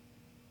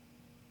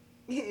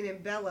 And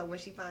then Bella, when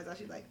she finds out,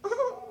 she's like,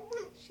 oh.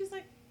 She's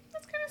like,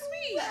 that's kind of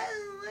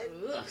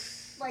sweet. Ugh.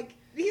 Like,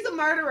 he's a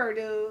murderer,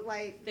 dude.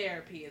 Like,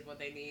 therapy is what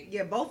they need.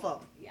 Yeah, both of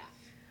them.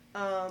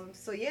 Yeah.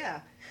 So, yeah.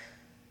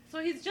 So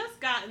he's just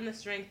gotten the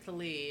strength to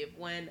leave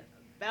when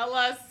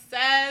Bella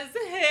says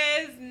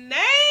his name.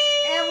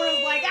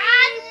 Everyone's like,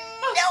 I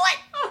knew it.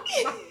 Oh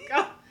my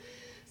God.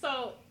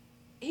 So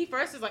he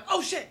first is like,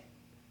 oh shit,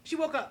 she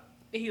woke up.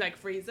 And he like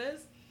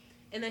freezes.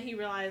 And then he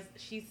realized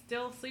she's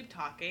still sleep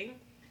talking.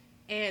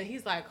 And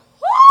he's like,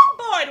 oh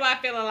boy, do I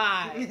feel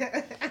alive.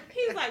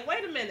 He's like,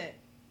 wait a minute.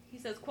 He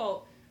says,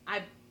 quote,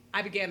 I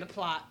began to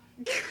plot.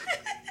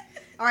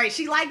 All right,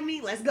 she liked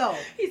me. Let's go.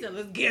 He said,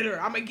 let's get her.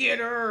 I'm going to get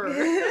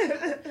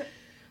her.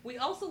 We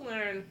also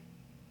learn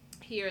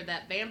here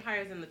that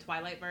vampires in the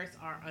Twilightverse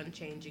are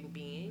unchanging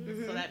beings.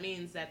 Mm-hmm. So that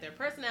means that their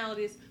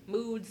personalities,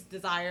 moods,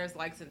 desires,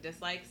 likes, and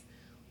dislikes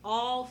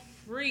all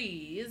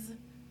freeze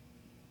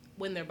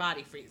when their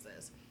body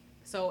freezes.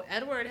 So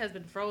Edward has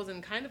been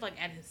frozen kind of like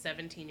at his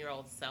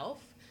 17-year-old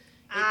self.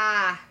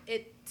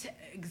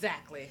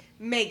 Exactly.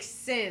 Makes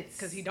sense.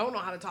 Because he don't know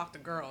how to talk to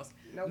girls.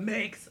 Nope.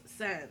 Makes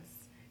sense.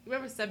 You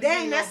remember 17-year-old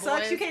Dang, that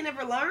sucks. You can't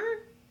never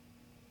learn?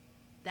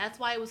 That's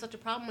why it was such a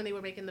problem when they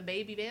were making the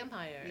baby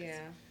vampires.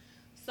 Yeah.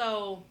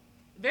 So,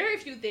 very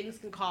few things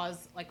can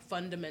cause, like,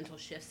 fundamental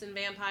shifts in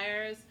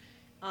vampires.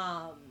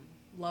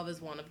 Love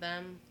is one of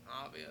them,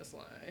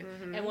 obviously.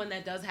 Mm-hmm. And when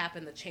that does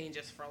happen, the change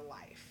is for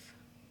life.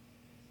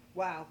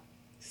 Wow.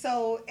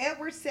 So,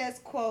 Edward says,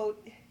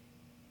 quote,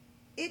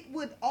 it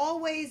would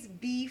always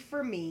be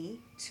for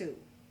me, too.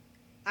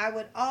 I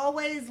would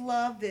always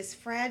love this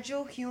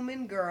fragile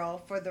human girl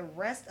for the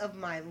rest of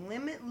my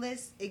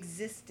limitless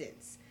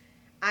existence.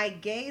 I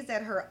gaze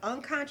at her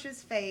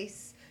unconscious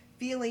face,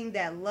 feeling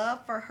that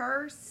love for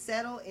her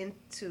settle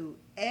into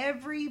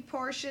every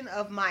portion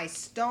of my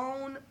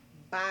stone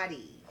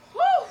body.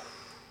 Whew!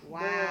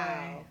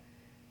 Wow. Boy.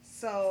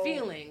 So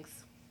feelings.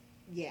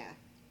 Yeah.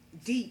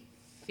 Deep.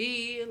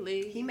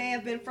 Feelings. He may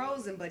have been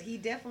frozen, but he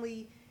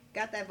definitely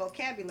got that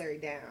vocabulary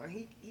down.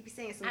 He be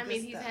saying some good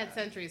stuff. He's had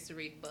centuries to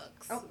read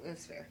books. Oh,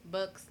 that's fair.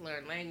 Books,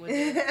 learn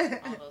languages,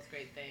 all those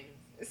great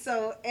things.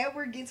 So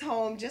Edward gets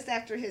home just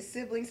after his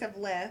siblings have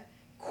left,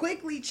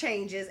 quickly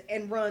changes,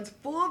 and runs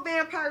full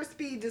vampire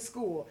speed to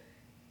school.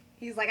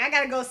 He's like, I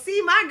gotta go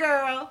see my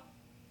girl.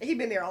 And he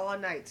been there all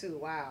night, too.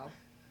 Wow.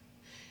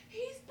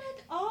 He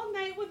spent all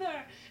night with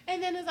her.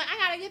 And then it's like, I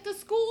gotta get to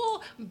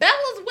school.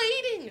 Bella's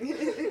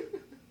waiting.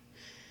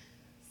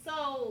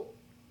 So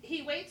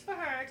he waits for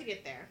her to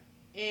get there.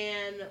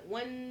 And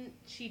when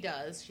she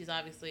does, she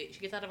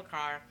gets out of a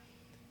car,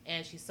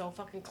 and she's so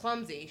fucking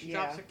clumsy. She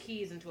drops her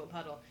keys into a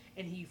puddle,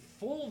 and he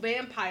full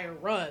vampire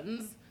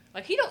runs.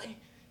 Like,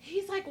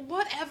 he's like,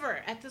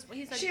 whatever at this point.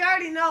 He's like, she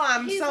already know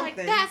I'm he's something.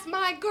 He's like, that's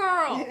my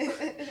girl.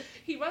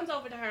 He runs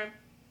over to her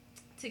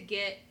to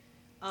get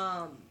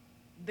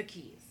the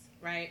keys,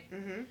 right?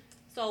 Mm-hmm.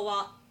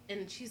 So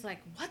and she's like,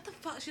 what the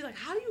fuck? She's like,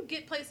 how do you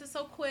get places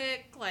so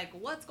quick? Like,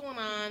 what's going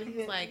on?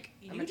 He's like,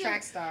 I'm a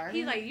track star.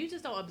 He's like, you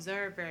just don't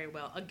observe very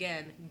well.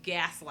 Again,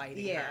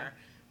 gaslighting her.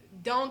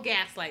 Don't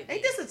gaslight me.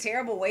 Ain't this a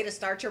terrible way to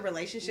start your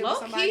relationship with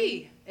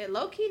somebody?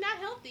 Low key not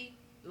healthy.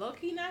 Low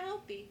key not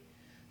healthy.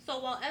 So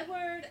while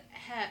Edward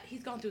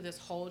he's gone through this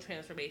whole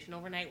transformation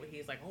overnight where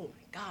he's like, oh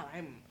my God,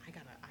 I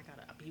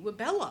gotta be with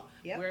Bella.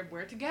 Yep.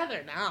 We're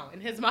together now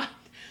in his mind.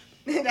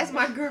 That's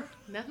my girl.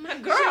 That's my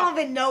girl. She don't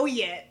even know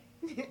yet.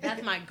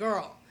 That's my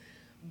girl.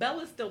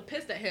 Bella's still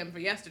pissed at him for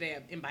yesterday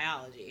in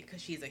biology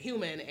because she's a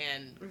human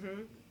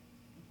and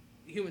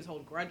humans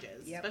hold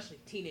grudges, especially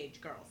teenage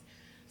girls.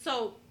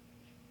 So,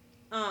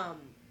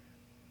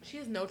 she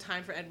has no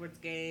time for Edward's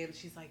games.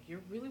 She's like, you're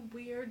really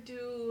weird,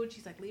 dude.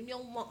 She's like, leave me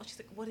alone. She's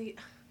like, what are you...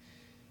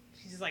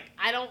 She's just like,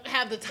 I don't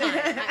have the time.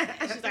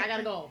 She's like, I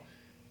gotta go.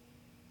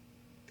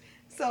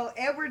 So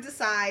Edward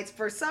decides,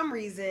 for some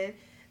reason,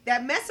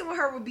 that messing with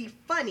her would be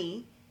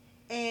funny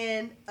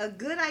and a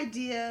good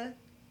idea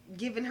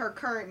given her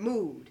current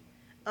mood.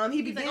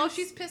 He's like, oh,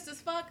 she's pissed as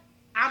fuck?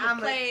 I'm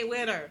gonna play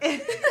with her.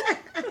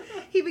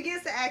 He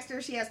begins to ask her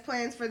if she has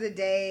plans for the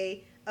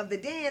day of the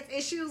dance,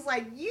 and she was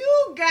like,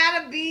 you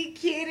gotta be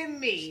kidding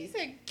me. She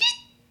said, get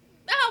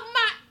out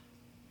my...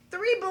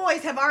 3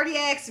 boys have already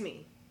asked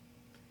me.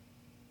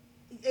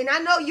 And I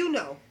know you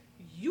know.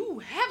 You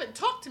haven't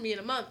talked to me in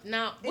a month.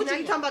 Now, what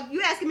you talking about?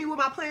 You asking me what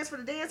my plans for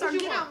the dance are?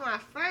 Get out of my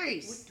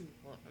face. What do you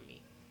want from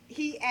me?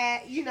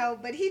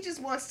 But he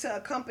just wants to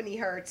accompany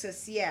her to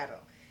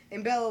Seattle.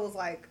 And Bella was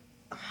like,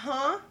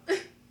 huh?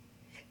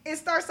 and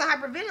starts to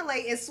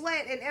hyperventilate and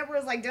sweat. And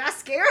Edward's like, did I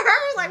scare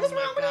her? Like, what's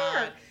wrong with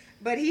her?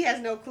 But he has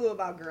no clue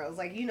about girls.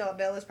 Like,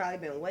 Bella's probably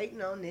been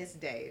waiting on this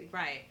day.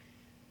 Right.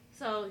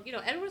 So,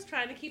 Edward's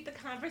trying to keep the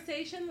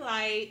conversation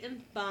light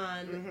and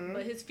fun,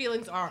 but his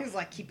feelings are He's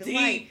like, keep it deep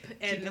light.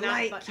 and Keep it not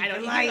light. fun. Keep I know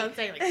it he light. keeps on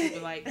saying, like, keep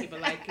it light, keep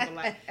it light, keep it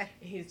light. And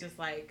he's just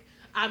like,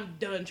 I'm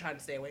done trying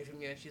to stay away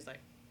from you. And she's like,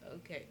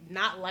 okay,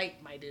 not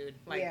light, my dude.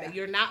 Like,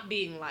 you're not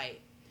being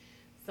light.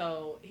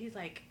 So he's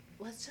like,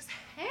 let's just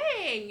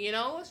hang,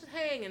 let's just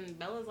hang. And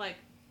Bella's like,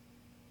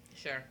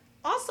 sure.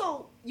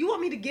 Also, you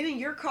want me to get in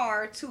your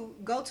car to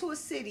go to a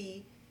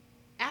city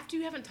after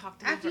you haven't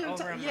talked to me for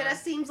over a month? Yeah, that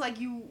seems like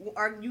you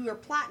are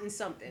plotting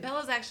something.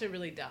 Bella's actually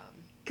really dumb.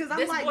 Because I'm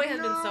this like, boy has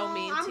been so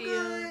mean I'm to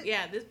good. you.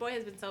 Yeah, this boy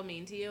has been so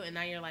mean to you, and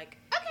now you're like,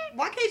 okay.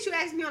 Why can't you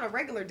ask me on a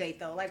regular date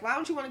though? Like, why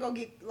don't you want to go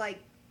get like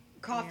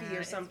coffee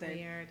or something? It's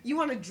weird. You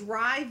want to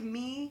drive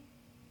me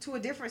to a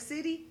different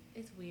city?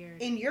 It's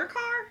weird. In your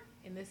car?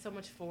 And there's so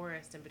much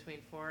forest in between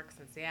Forks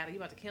and Seattle. You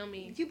about to kill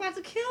me? You about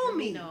to kill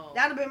me? No.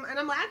 That'd have been. And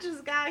I'm like, I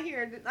just got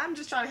here. I'm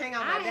just trying to hang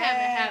out with my dad.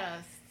 haven't had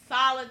a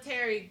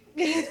solitary,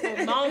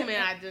 peaceful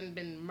moment. I done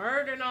been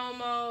murdered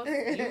almost.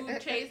 You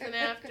chasing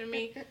after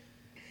me.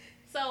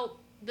 So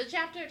the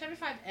chapter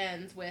 5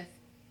 ends with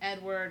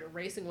Edward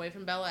racing away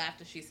from Bella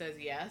after she says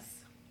yes,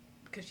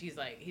 because he's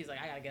like,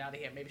 I gotta get out of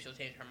here. Maybe she'll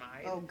change her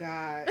mind. Oh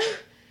God.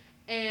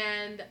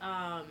 And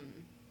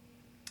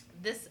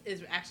this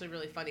is actually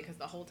really funny because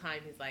the whole time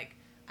he's like,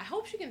 I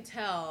hope she can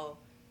tell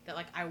that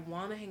like I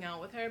want to hang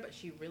out with her, but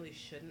she really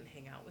shouldn't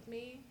hang out with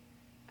me.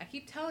 I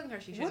keep telling her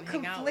she shouldn't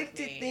hang out with me. What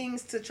conflicted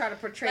things to try to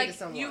portray to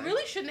someone? You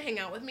really shouldn't hang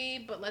out with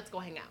me, but let's go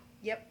hang out.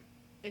 Yep.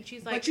 And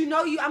she's like,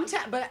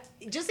 but but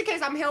just in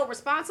case I'm held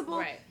responsible,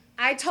 right?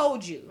 I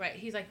told you. Right.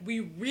 He's like, we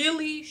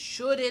really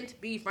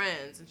shouldn't be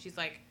friends, and she's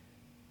like,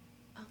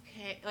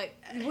 okay, like,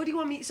 what do you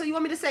want me? So you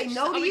want me to say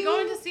no to you? Are we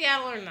going to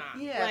Seattle or not?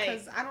 Yeah,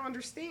 because I don't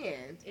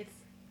understand.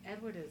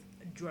 Edward is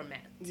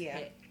dramatic. Yeah.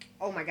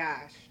 Oh my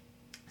gosh.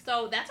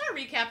 So that's our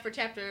recap for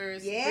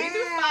chapters 3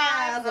 through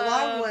 5. That's a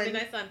long one.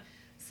 Midnight Sun.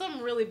 Some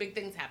really big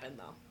things happened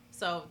though,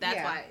 so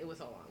that's why it was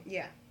so long.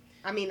 Yeah.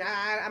 I mean,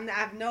 I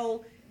have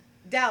no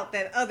doubt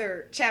that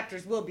other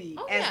chapters will be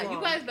as long.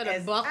 You guys better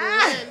buckle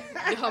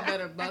in. Y'all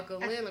better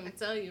buckle in, let me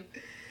tell you.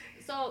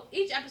 So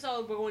each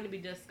episode we're going to be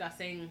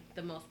discussing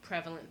the most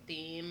prevalent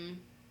theme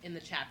in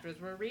the chapters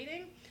we're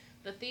reading.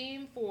 The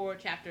theme for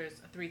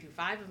chapters 3 through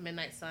 5 of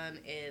Midnight Sun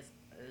is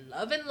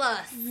love and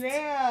lust.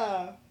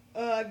 Yeah.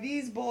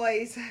 These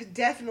boys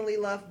definitely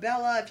love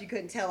Bella, if you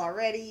couldn't tell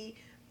already.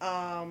 They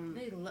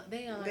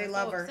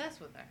love her.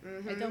 Obsessed with her.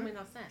 Mm-hmm. It don't make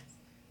no sense.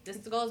 This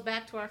goes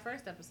back to our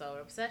first episode,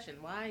 obsession.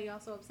 Why are y'all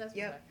so obsessed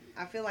with her?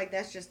 I feel like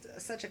that's just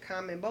such a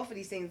common. Both of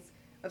these things,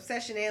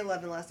 obsession and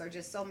love and lust, are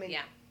just so many.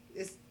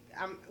 Yeah.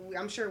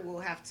 I'm sure we'll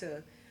have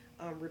to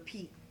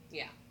repeat.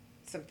 Yeah.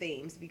 Some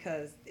themes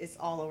because it's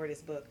all over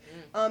this book.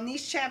 Mm.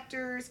 These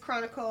chapters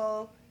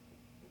chronicle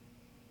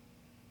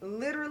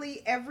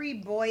literally every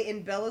boy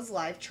in Bella's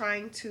life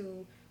trying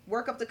to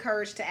work up the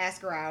courage to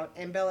ask her out,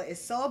 and Bella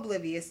is so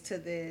oblivious to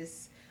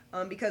this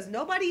because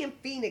nobody in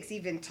Phoenix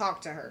even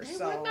talked to her. They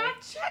were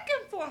not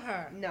checking for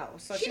her. No,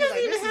 so she doesn't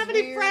even have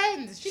any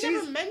friends. She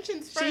never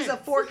mentions friends. She's a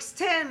Forks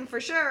 10 for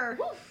sure.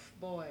 Oof,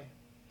 boy.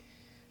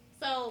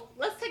 So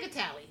let's take a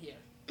tally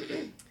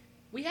here.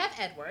 We have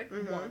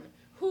Edward, one,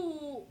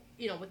 who,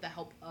 with the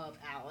help of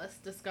Alice,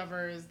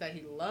 discovers that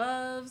he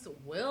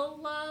will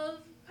love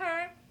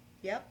her.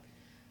 Yep.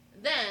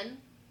 Then,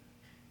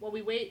 while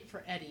we wait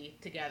for Eddie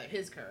to gather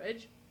his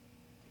courage,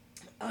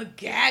 a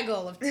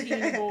gaggle of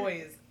teen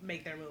boys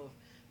make their move.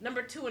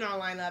 Number 2 in our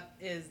lineup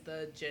is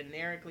the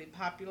generically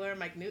popular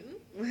Mike Newton.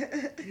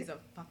 He's a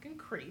fucking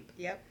creep.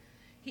 Yep.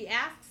 He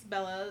asks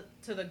Bella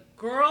to the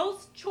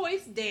girls'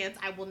 choice dance.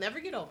 I will never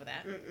get over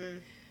that.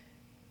 Mm-mm.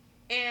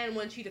 And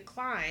when she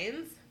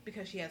declines,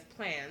 because she has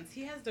plans,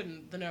 he has the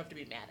nerve to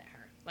be mad at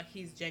her. Like,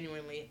 he's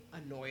genuinely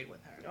annoyed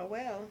with her. Oh,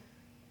 well.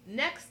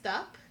 Next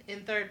up, in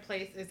 3rd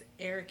place, is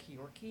Eric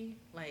Yorkie.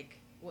 Like,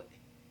 what?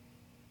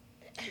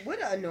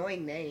 What an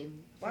annoying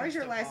name. Why is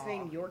your last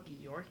name Yorkie?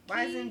 Yorkie?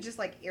 Why isn't it just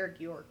like Eric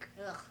York?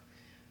 Ugh.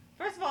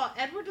 First of all,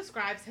 Edward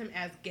describes him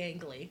as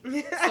gangly.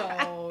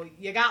 So,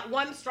 you got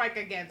one strike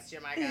against you,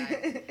 my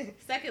guy.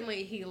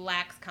 Secondly, he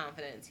lacks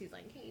confidence. He's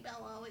like, hey,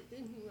 Bella,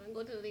 you want to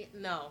go to the dance?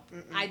 No,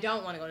 I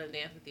don't want to go to the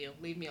dance with you.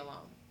 Leave me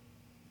alone.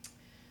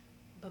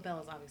 But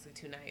Bella's obviously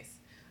too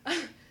nice.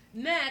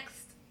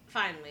 Next,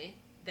 finally,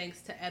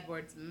 thanks to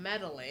Edward's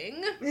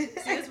meddling. See,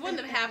 this wouldn't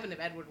have happened if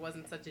Edward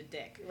wasn't such a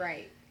dick.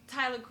 Right.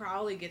 Tyler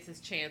Crowley gets his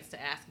chance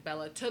to ask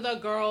Bella to the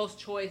girls'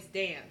 choice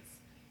dance.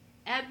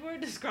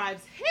 Edward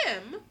describes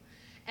him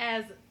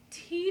as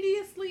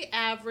tediously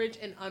average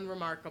and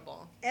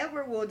unremarkable.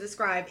 Edward will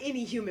describe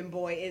any human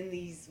boy in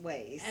these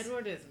ways.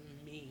 Edward is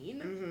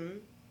mean. Mm-hmm.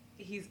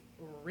 He's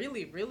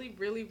really, really,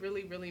 really,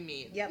 really, really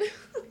mean. Yep.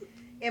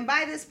 And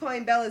by this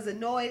point, Bella's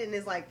annoyed and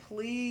is like,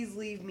 please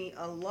leave me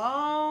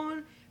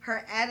alone.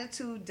 Her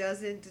attitude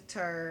doesn't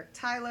deter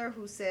Tyler,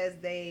 who says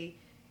they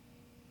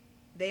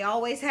they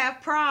always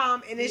have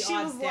prom, and then The she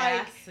was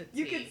like,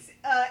 you could,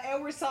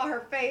 Edward saw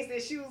her face,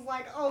 and she was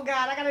like, oh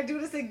God, I gotta do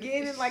this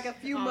again in like a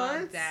few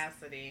months.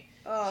 Audacity.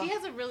 She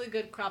has a really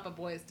good crop of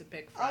boys to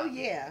pick from. Oh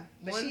yeah.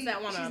 But ones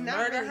that want to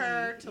murder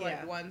her to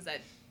like ones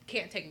that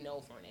can't take no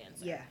for an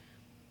answer. Yeah.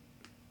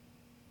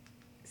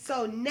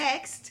 So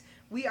next,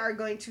 we are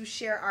going to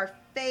share our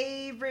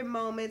favorite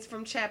moments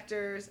from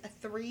chapters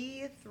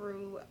 3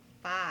 through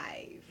 5.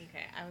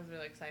 Okay, I was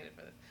really excited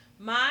for this.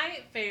 My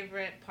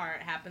favorite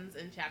part happens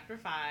in chapter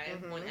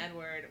 5 when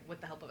Edward,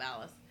 with the help of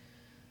Alice,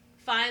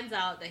 finds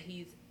out that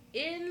he's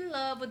in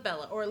love with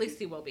Bella, or at least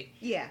he will be.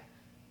 Yeah.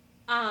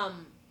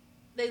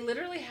 They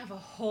literally have a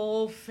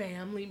whole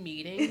family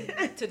meeting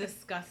to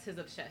discuss his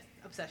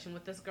obsession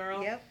with this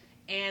girl. Yep.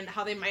 And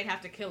how they might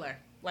have to kill her.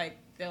 Like,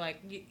 they're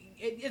like,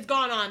 it's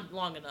gone on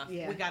long enough.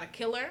 Yeah. We gotta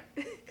kill her.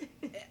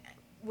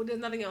 Well, there's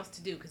nothing else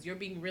to do because you're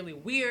being really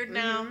weird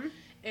now.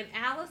 And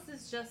Alice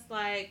is just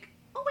like,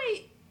 oh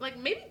wait, like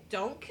maybe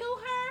don't kill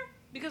her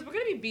because we're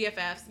gonna be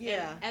BFFs.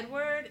 Yeah. And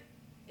Edward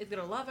is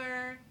gonna love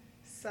her.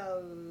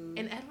 So.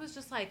 And Edward's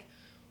just like,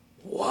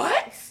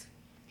 what?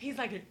 He's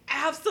like,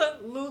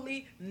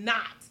 absolutely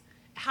not.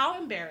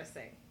 How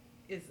embarrassing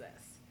is this?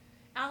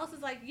 Alice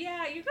is like,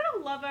 yeah, you're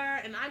gonna love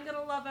her, and I'm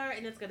gonna love her,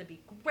 and it's gonna be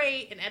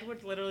great. And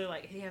Edward's literally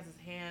like, he has his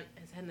head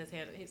in his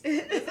hand, and he's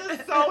this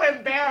is so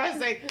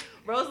embarrassing.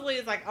 Rosalie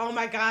is like, oh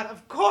my God,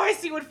 of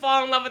course you would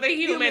fall in love with a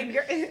human.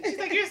 She's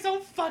like, you're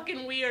so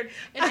fucking weird.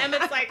 And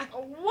Emmett's like,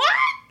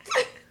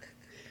 what?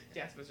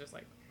 Jasper's just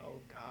like, oh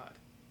God.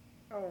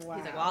 Oh wow.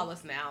 He's like, well, I'll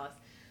listen to Alice.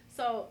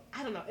 So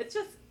I don't know. It's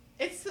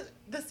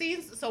the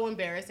scene's so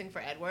embarrassing for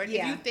Edward.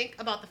 Yeah. If you think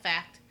about the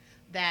fact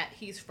that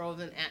he's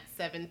frozen at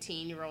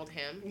 17-year-old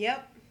him.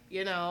 Yep.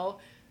 You know,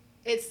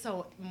 it's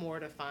so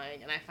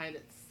mortifying, and I find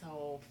it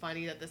so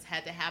funny that this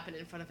had to happen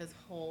in front of his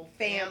whole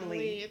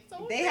family. It's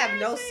so they have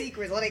no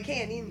secrets. Well, they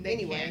can't even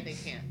anyway. They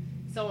can't.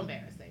 So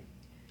embarrassing.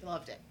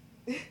 Loved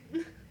it.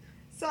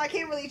 So I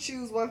can't really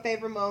choose one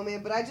favorite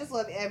moment, but I just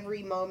love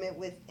every moment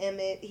with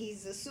Emmett.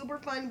 He's a super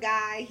fun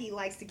guy. He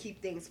likes to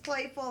keep things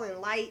playful and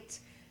light.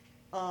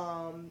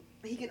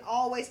 He can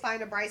always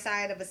find a bright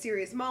side of a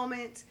serious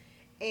moment.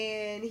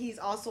 And he's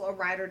also a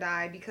ride or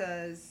die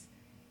because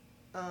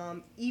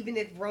even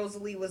if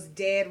Rosalie was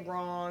dead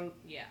wrong,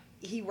 yeah,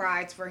 he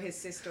rides for his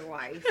sister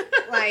wife.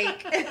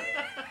 Like,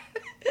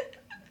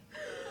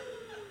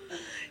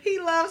 he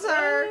loves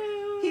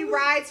her. He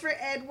rides for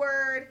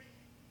Edward.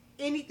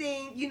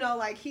 Anything, you know,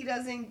 like he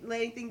doesn't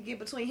let anything get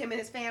between him and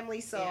his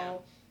family. So yeah.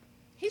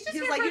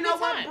 He's like, you know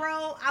what,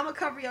 bro? I'm gonna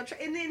cover your.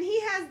 And then he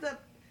has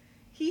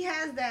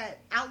that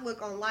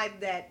outlook on life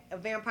that a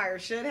vampire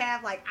should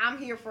have. Like, I'm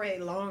here for a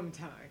long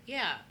time.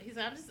 Yeah, he's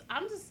like,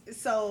 I'm just.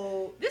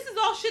 So this is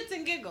all shits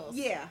and giggles.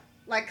 Yeah,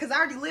 like, cause I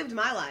already lived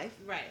my life.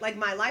 Right. Like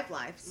my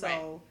life.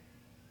 So,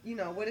 you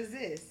know, what is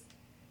this?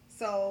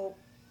 So,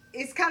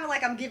 it's kind of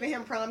like I'm giving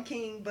him prom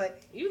king,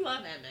 but you love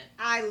Emmett.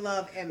 I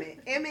love Emmett.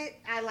 Emmett,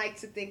 I like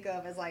to think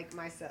of as like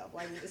myself.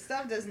 Like, the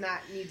stuff does not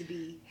need to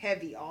be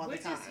heavy all the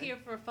time. We're just here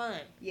for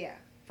fun. Yeah,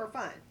 for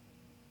fun.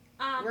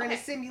 We're in a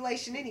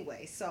simulation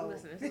anyway, so...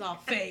 Listen, this is all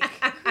fake.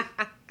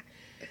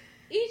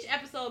 Each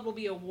episode will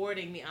be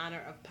awarding the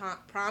honor of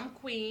prom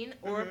queen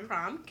or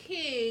prom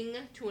king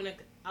to an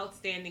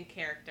outstanding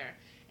character.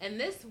 And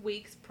this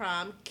week's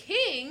prom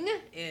king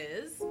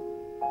is...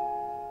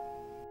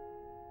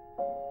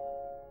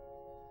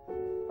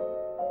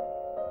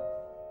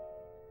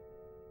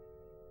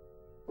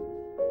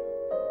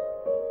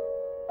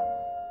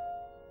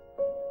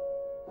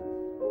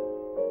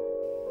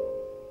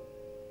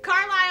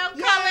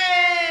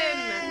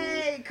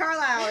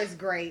 is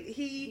great.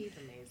 He's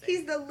amazing.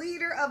 He's the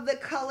leader of the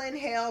Cullen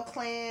Hale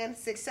clan,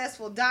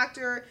 successful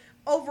doctor,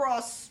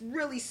 overall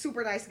really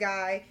super nice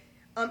guy.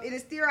 It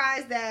is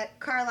theorized that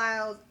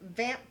Carlisle's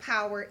vamp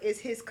power is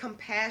his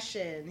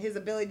compassion, his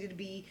ability to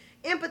be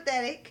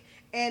empathetic,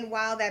 and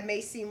while that may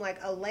seem like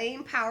a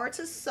lame power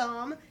to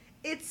some,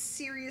 it's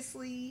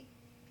seriously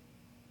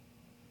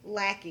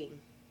lacking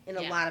in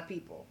a lot of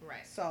people.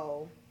 Right.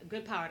 So, a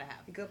good power to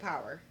have. Good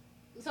power.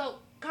 So,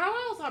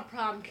 Carlisle's our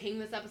prom king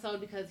this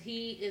episode because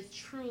he is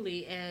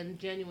truly and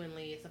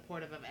genuinely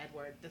supportive of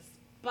Edward,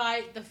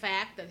 despite the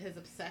fact that his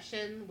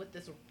obsession with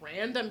this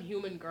random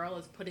human girl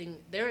is putting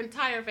their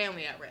entire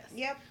family at risk.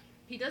 Yep.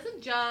 He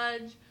doesn't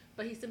judge,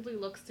 but he simply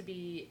looks to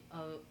be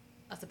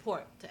a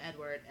support to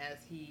Edward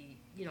as he,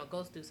 you know,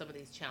 goes through some of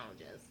these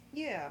challenges.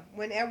 Yeah.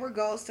 When Edward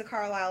goes to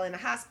Carlisle in the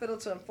hospital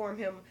to inform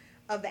him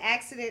of the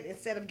accident,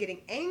 instead of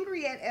getting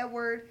angry at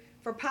Edward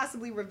for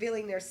possibly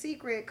revealing their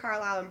secret,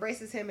 Carlisle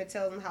embraces him and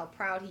tells him how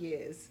proud he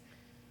is.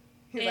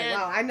 He's like,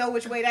 wow, I know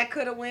which way that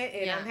could have went,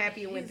 and I'm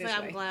happy it went this way.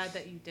 I'm glad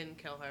that you didn't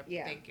kill her.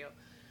 Yeah. Thank you.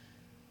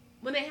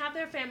 When they have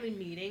their family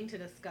meeting to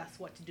discuss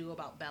what to do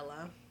about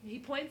Bella, he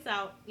points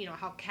out, you know,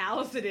 how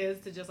callous it is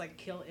to just, like,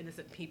 kill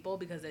innocent people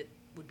because it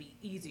would be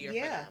easier for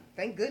them. Yeah,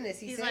 thank goodness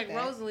he's said like, that.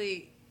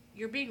 Rosalie,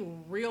 you're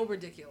being real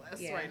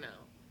ridiculous right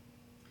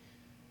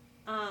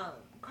now.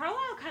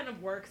 Carlisle kind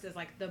of works as,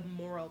 like, the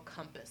moral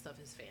compass of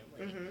his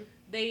family. Mm-hmm.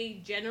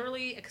 They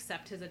generally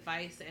accept his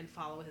advice and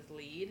follow his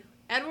lead.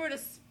 Edward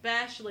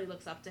especially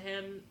looks up to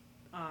him,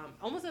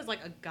 almost as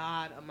like a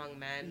god among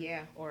men.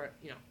 Yeah. Or,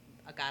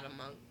 a god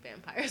among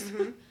vampires.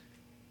 Mm-hmm.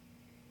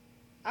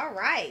 All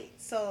right.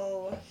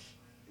 So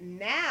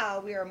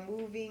now we are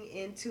moving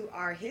into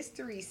our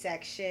history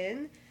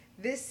section.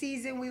 This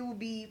season we will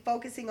be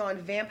focusing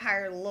on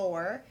vampire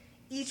lore.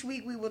 Each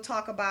week we will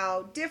talk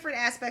about different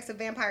aspects of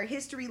vampire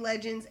history,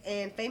 legends,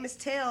 and famous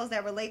tales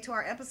that relate to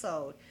our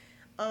episode.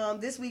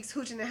 This week's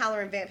Hoochin' and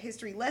Hollerin' Vamp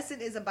History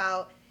lesson is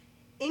about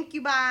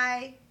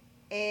incubi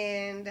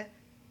and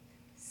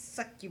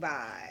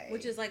succubi.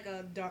 Which is like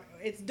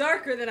it's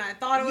darker than I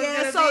thought it was going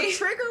to be.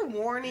 So trigger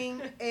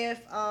warning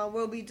if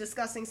we'll be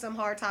discussing some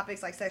hard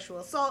topics like sexual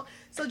assault.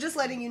 So just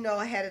letting you know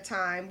ahead of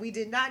time. We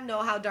did not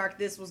know how dark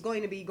this was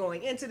going to be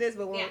going into this,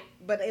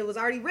 but it was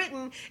already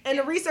written and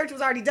the research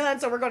was already done,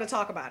 so we're going to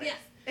talk about it.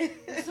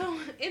 Yes. So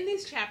in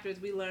these chapters,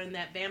 we learn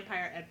that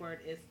vampire Edward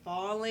is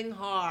falling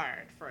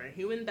hard for a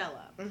human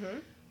Bella. Mm-hmm.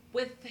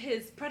 With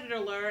his predator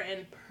lure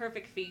and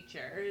perfect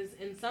features,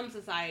 in some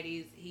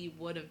societies, he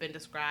would have been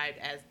described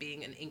as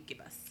being an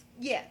incubus.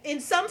 Yeah,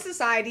 in some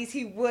societies,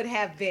 he would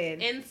have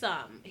been. In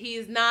some. He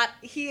is not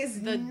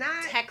the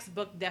not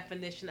textbook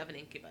definition of an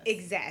incubus.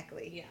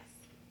 Exactly.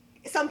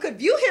 Yes. Some could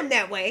view him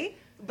that way,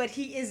 but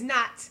he is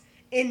not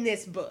in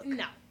this book.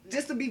 No.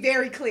 Just to be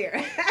very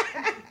clear.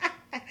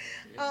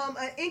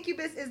 An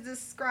incubus is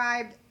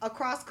described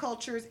across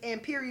cultures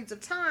and periods of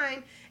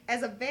time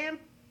as a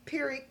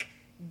vampiric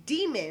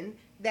demon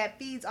that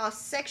feeds off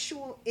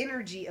sexual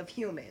energy of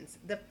humans.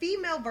 The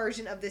female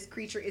version of this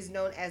creature is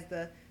known as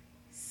the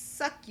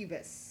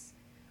succubus,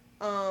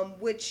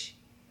 which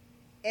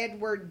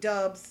Edward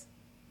dubs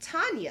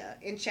Tanya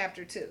in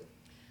chapter 2.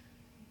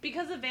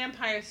 Because of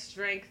vampire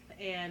strength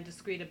and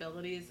discrete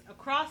abilities,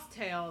 across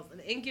tales, an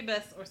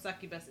incubus or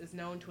succubus is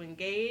known to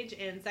engage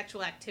in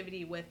sexual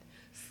activity with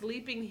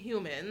sleeping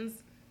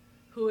humans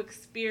who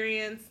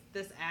experience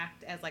this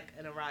act as like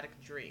an erotic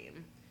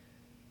dream.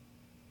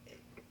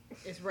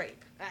 It's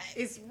rape.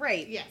 It's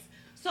rape. Yes.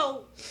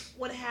 So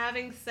when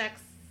having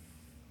sex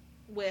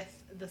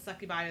with the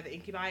succubi or the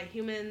incubi,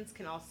 humans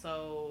can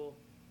also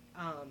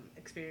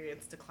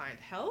experience declined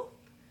health,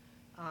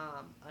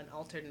 an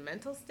altered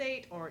mental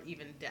state, or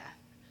even death.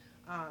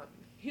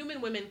 Human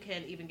women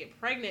can even get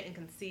pregnant and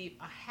conceive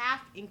a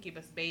half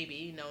incubus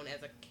baby known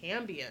as a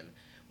cambion,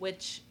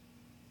 which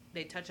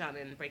they touch on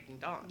in Breaking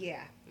Dawn.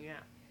 Yeah.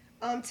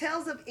 Yeah.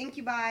 Tales of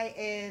incubi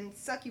and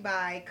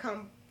succubi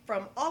come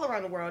from all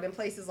around the world in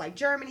places like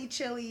Germany,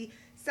 Chile,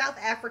 South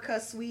Africa,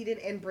 Sweden,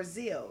 and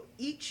Brazil.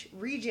 Each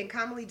region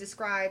commonly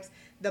describes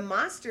the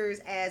monsters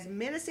as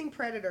menacing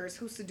predators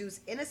who seduce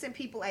innocent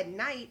people at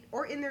night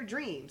or in their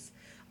dreams.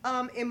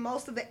 In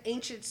most of the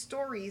ancient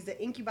stories,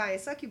 the incubi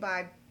and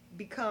succubi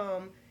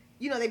became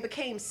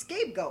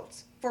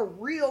scapegoats for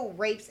real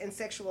rapes and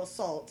sexual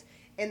assault,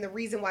 and the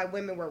reason why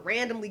women were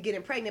randomly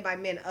getting pregnant by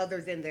men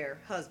other than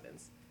their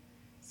husbands.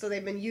 So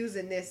they've been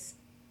using this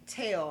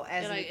tale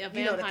as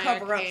to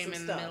cover up some in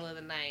stuff. The middle of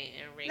the night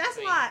and raped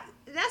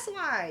That's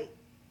why.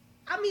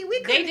 I mean, we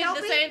They couldn't did help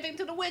the same thing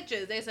to the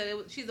witches. They said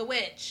she's a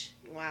witch.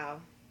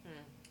 Wow.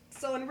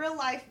 So in real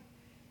life,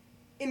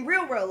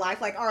 real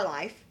life, like our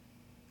life,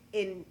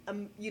 in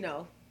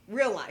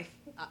real life,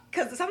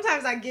 because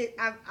sometimes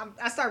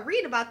I start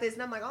reading about this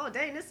and I'm like, oh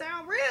dang, this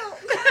sounds real.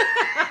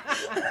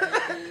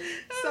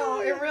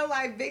 So in real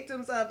life,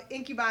 victims of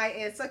incubi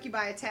and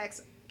succubi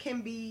attacks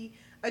can be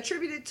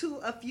attributed to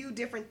a few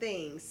different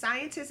things.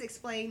 Scientists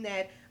explain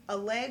that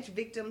alleged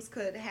victims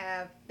could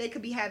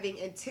be having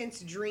intense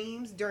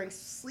dreams during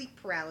sleep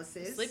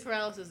paralysis. Sleep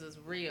paralysis is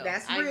real.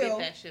 That's I real. get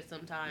that shit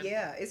sometimes.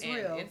 Yeah, it's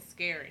real. It's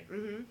scary.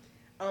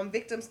 Mm-hmm.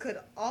 Victims could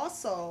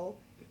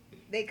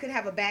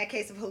have a bad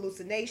case of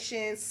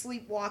hallucination,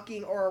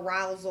 sleepwalking, or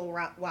arousal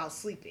while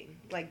sleeping,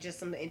 like just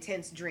some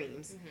intense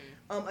dreams.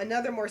 Mm-hmm.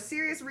 Another more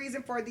serious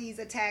reason for these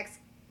attacks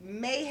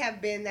may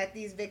have been that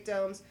these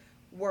victims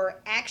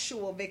were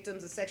actual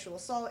victims of sexual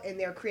assault, and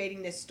they're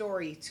creating this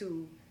story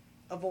to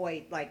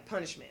avoid like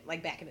punishment,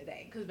 like back in the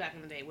day. Because back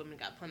in the day, women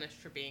got punished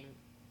for being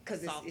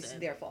assaulted. It's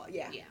their fault.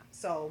 Yeah. Yeah.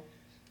 So,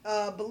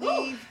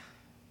 believe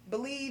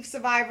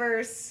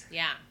survivors.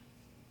 Yeah.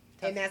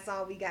 And that's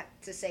all we got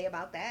to say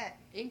about that.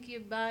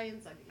 Incubi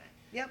and succubi.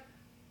 Yep.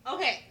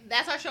 Okay,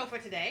 that's our show for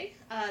today.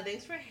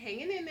 Thanks for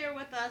hanging in there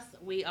with us.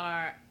 We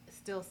are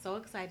still so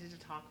excited to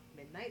talk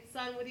Midnight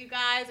Sun with you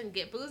guys and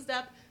get boozed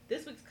up.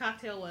 This week's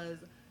cocktail was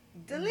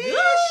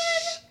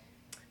Delish.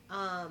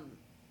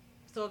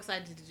 So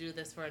excited to do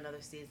this for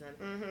another season.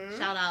 Mm-hmm.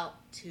 Shout out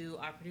to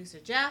our producer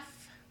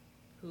Jeff,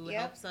 who Yep.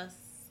 helps us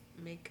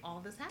make all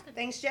this happen.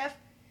 Thanks, Jeff.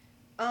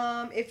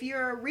 If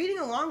you're reading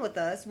along with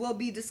us, we'll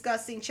be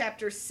discussing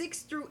chapters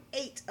 6 through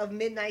 8 of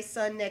Midnight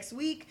Sun next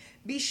week.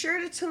 Be sure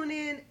to tune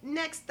in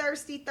next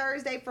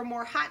Thursday for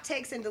more hot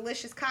takes and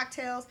delicious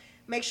cocktails.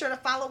 Make sure to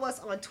follow us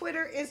on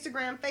Twitter,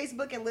 Instagram,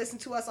 Facebook, and listen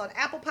to us on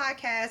Apple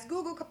Podcasts,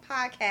 Google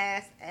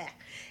Podcasts,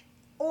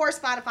 or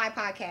Spotify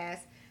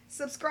Podcasts.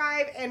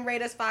 Subscribe and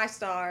rate us 5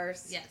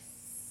 stars.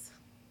 Yes.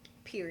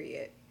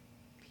 Period.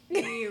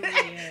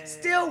 Period.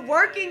 Still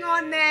working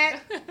on that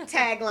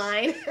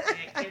tagline.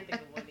 I can't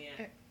think of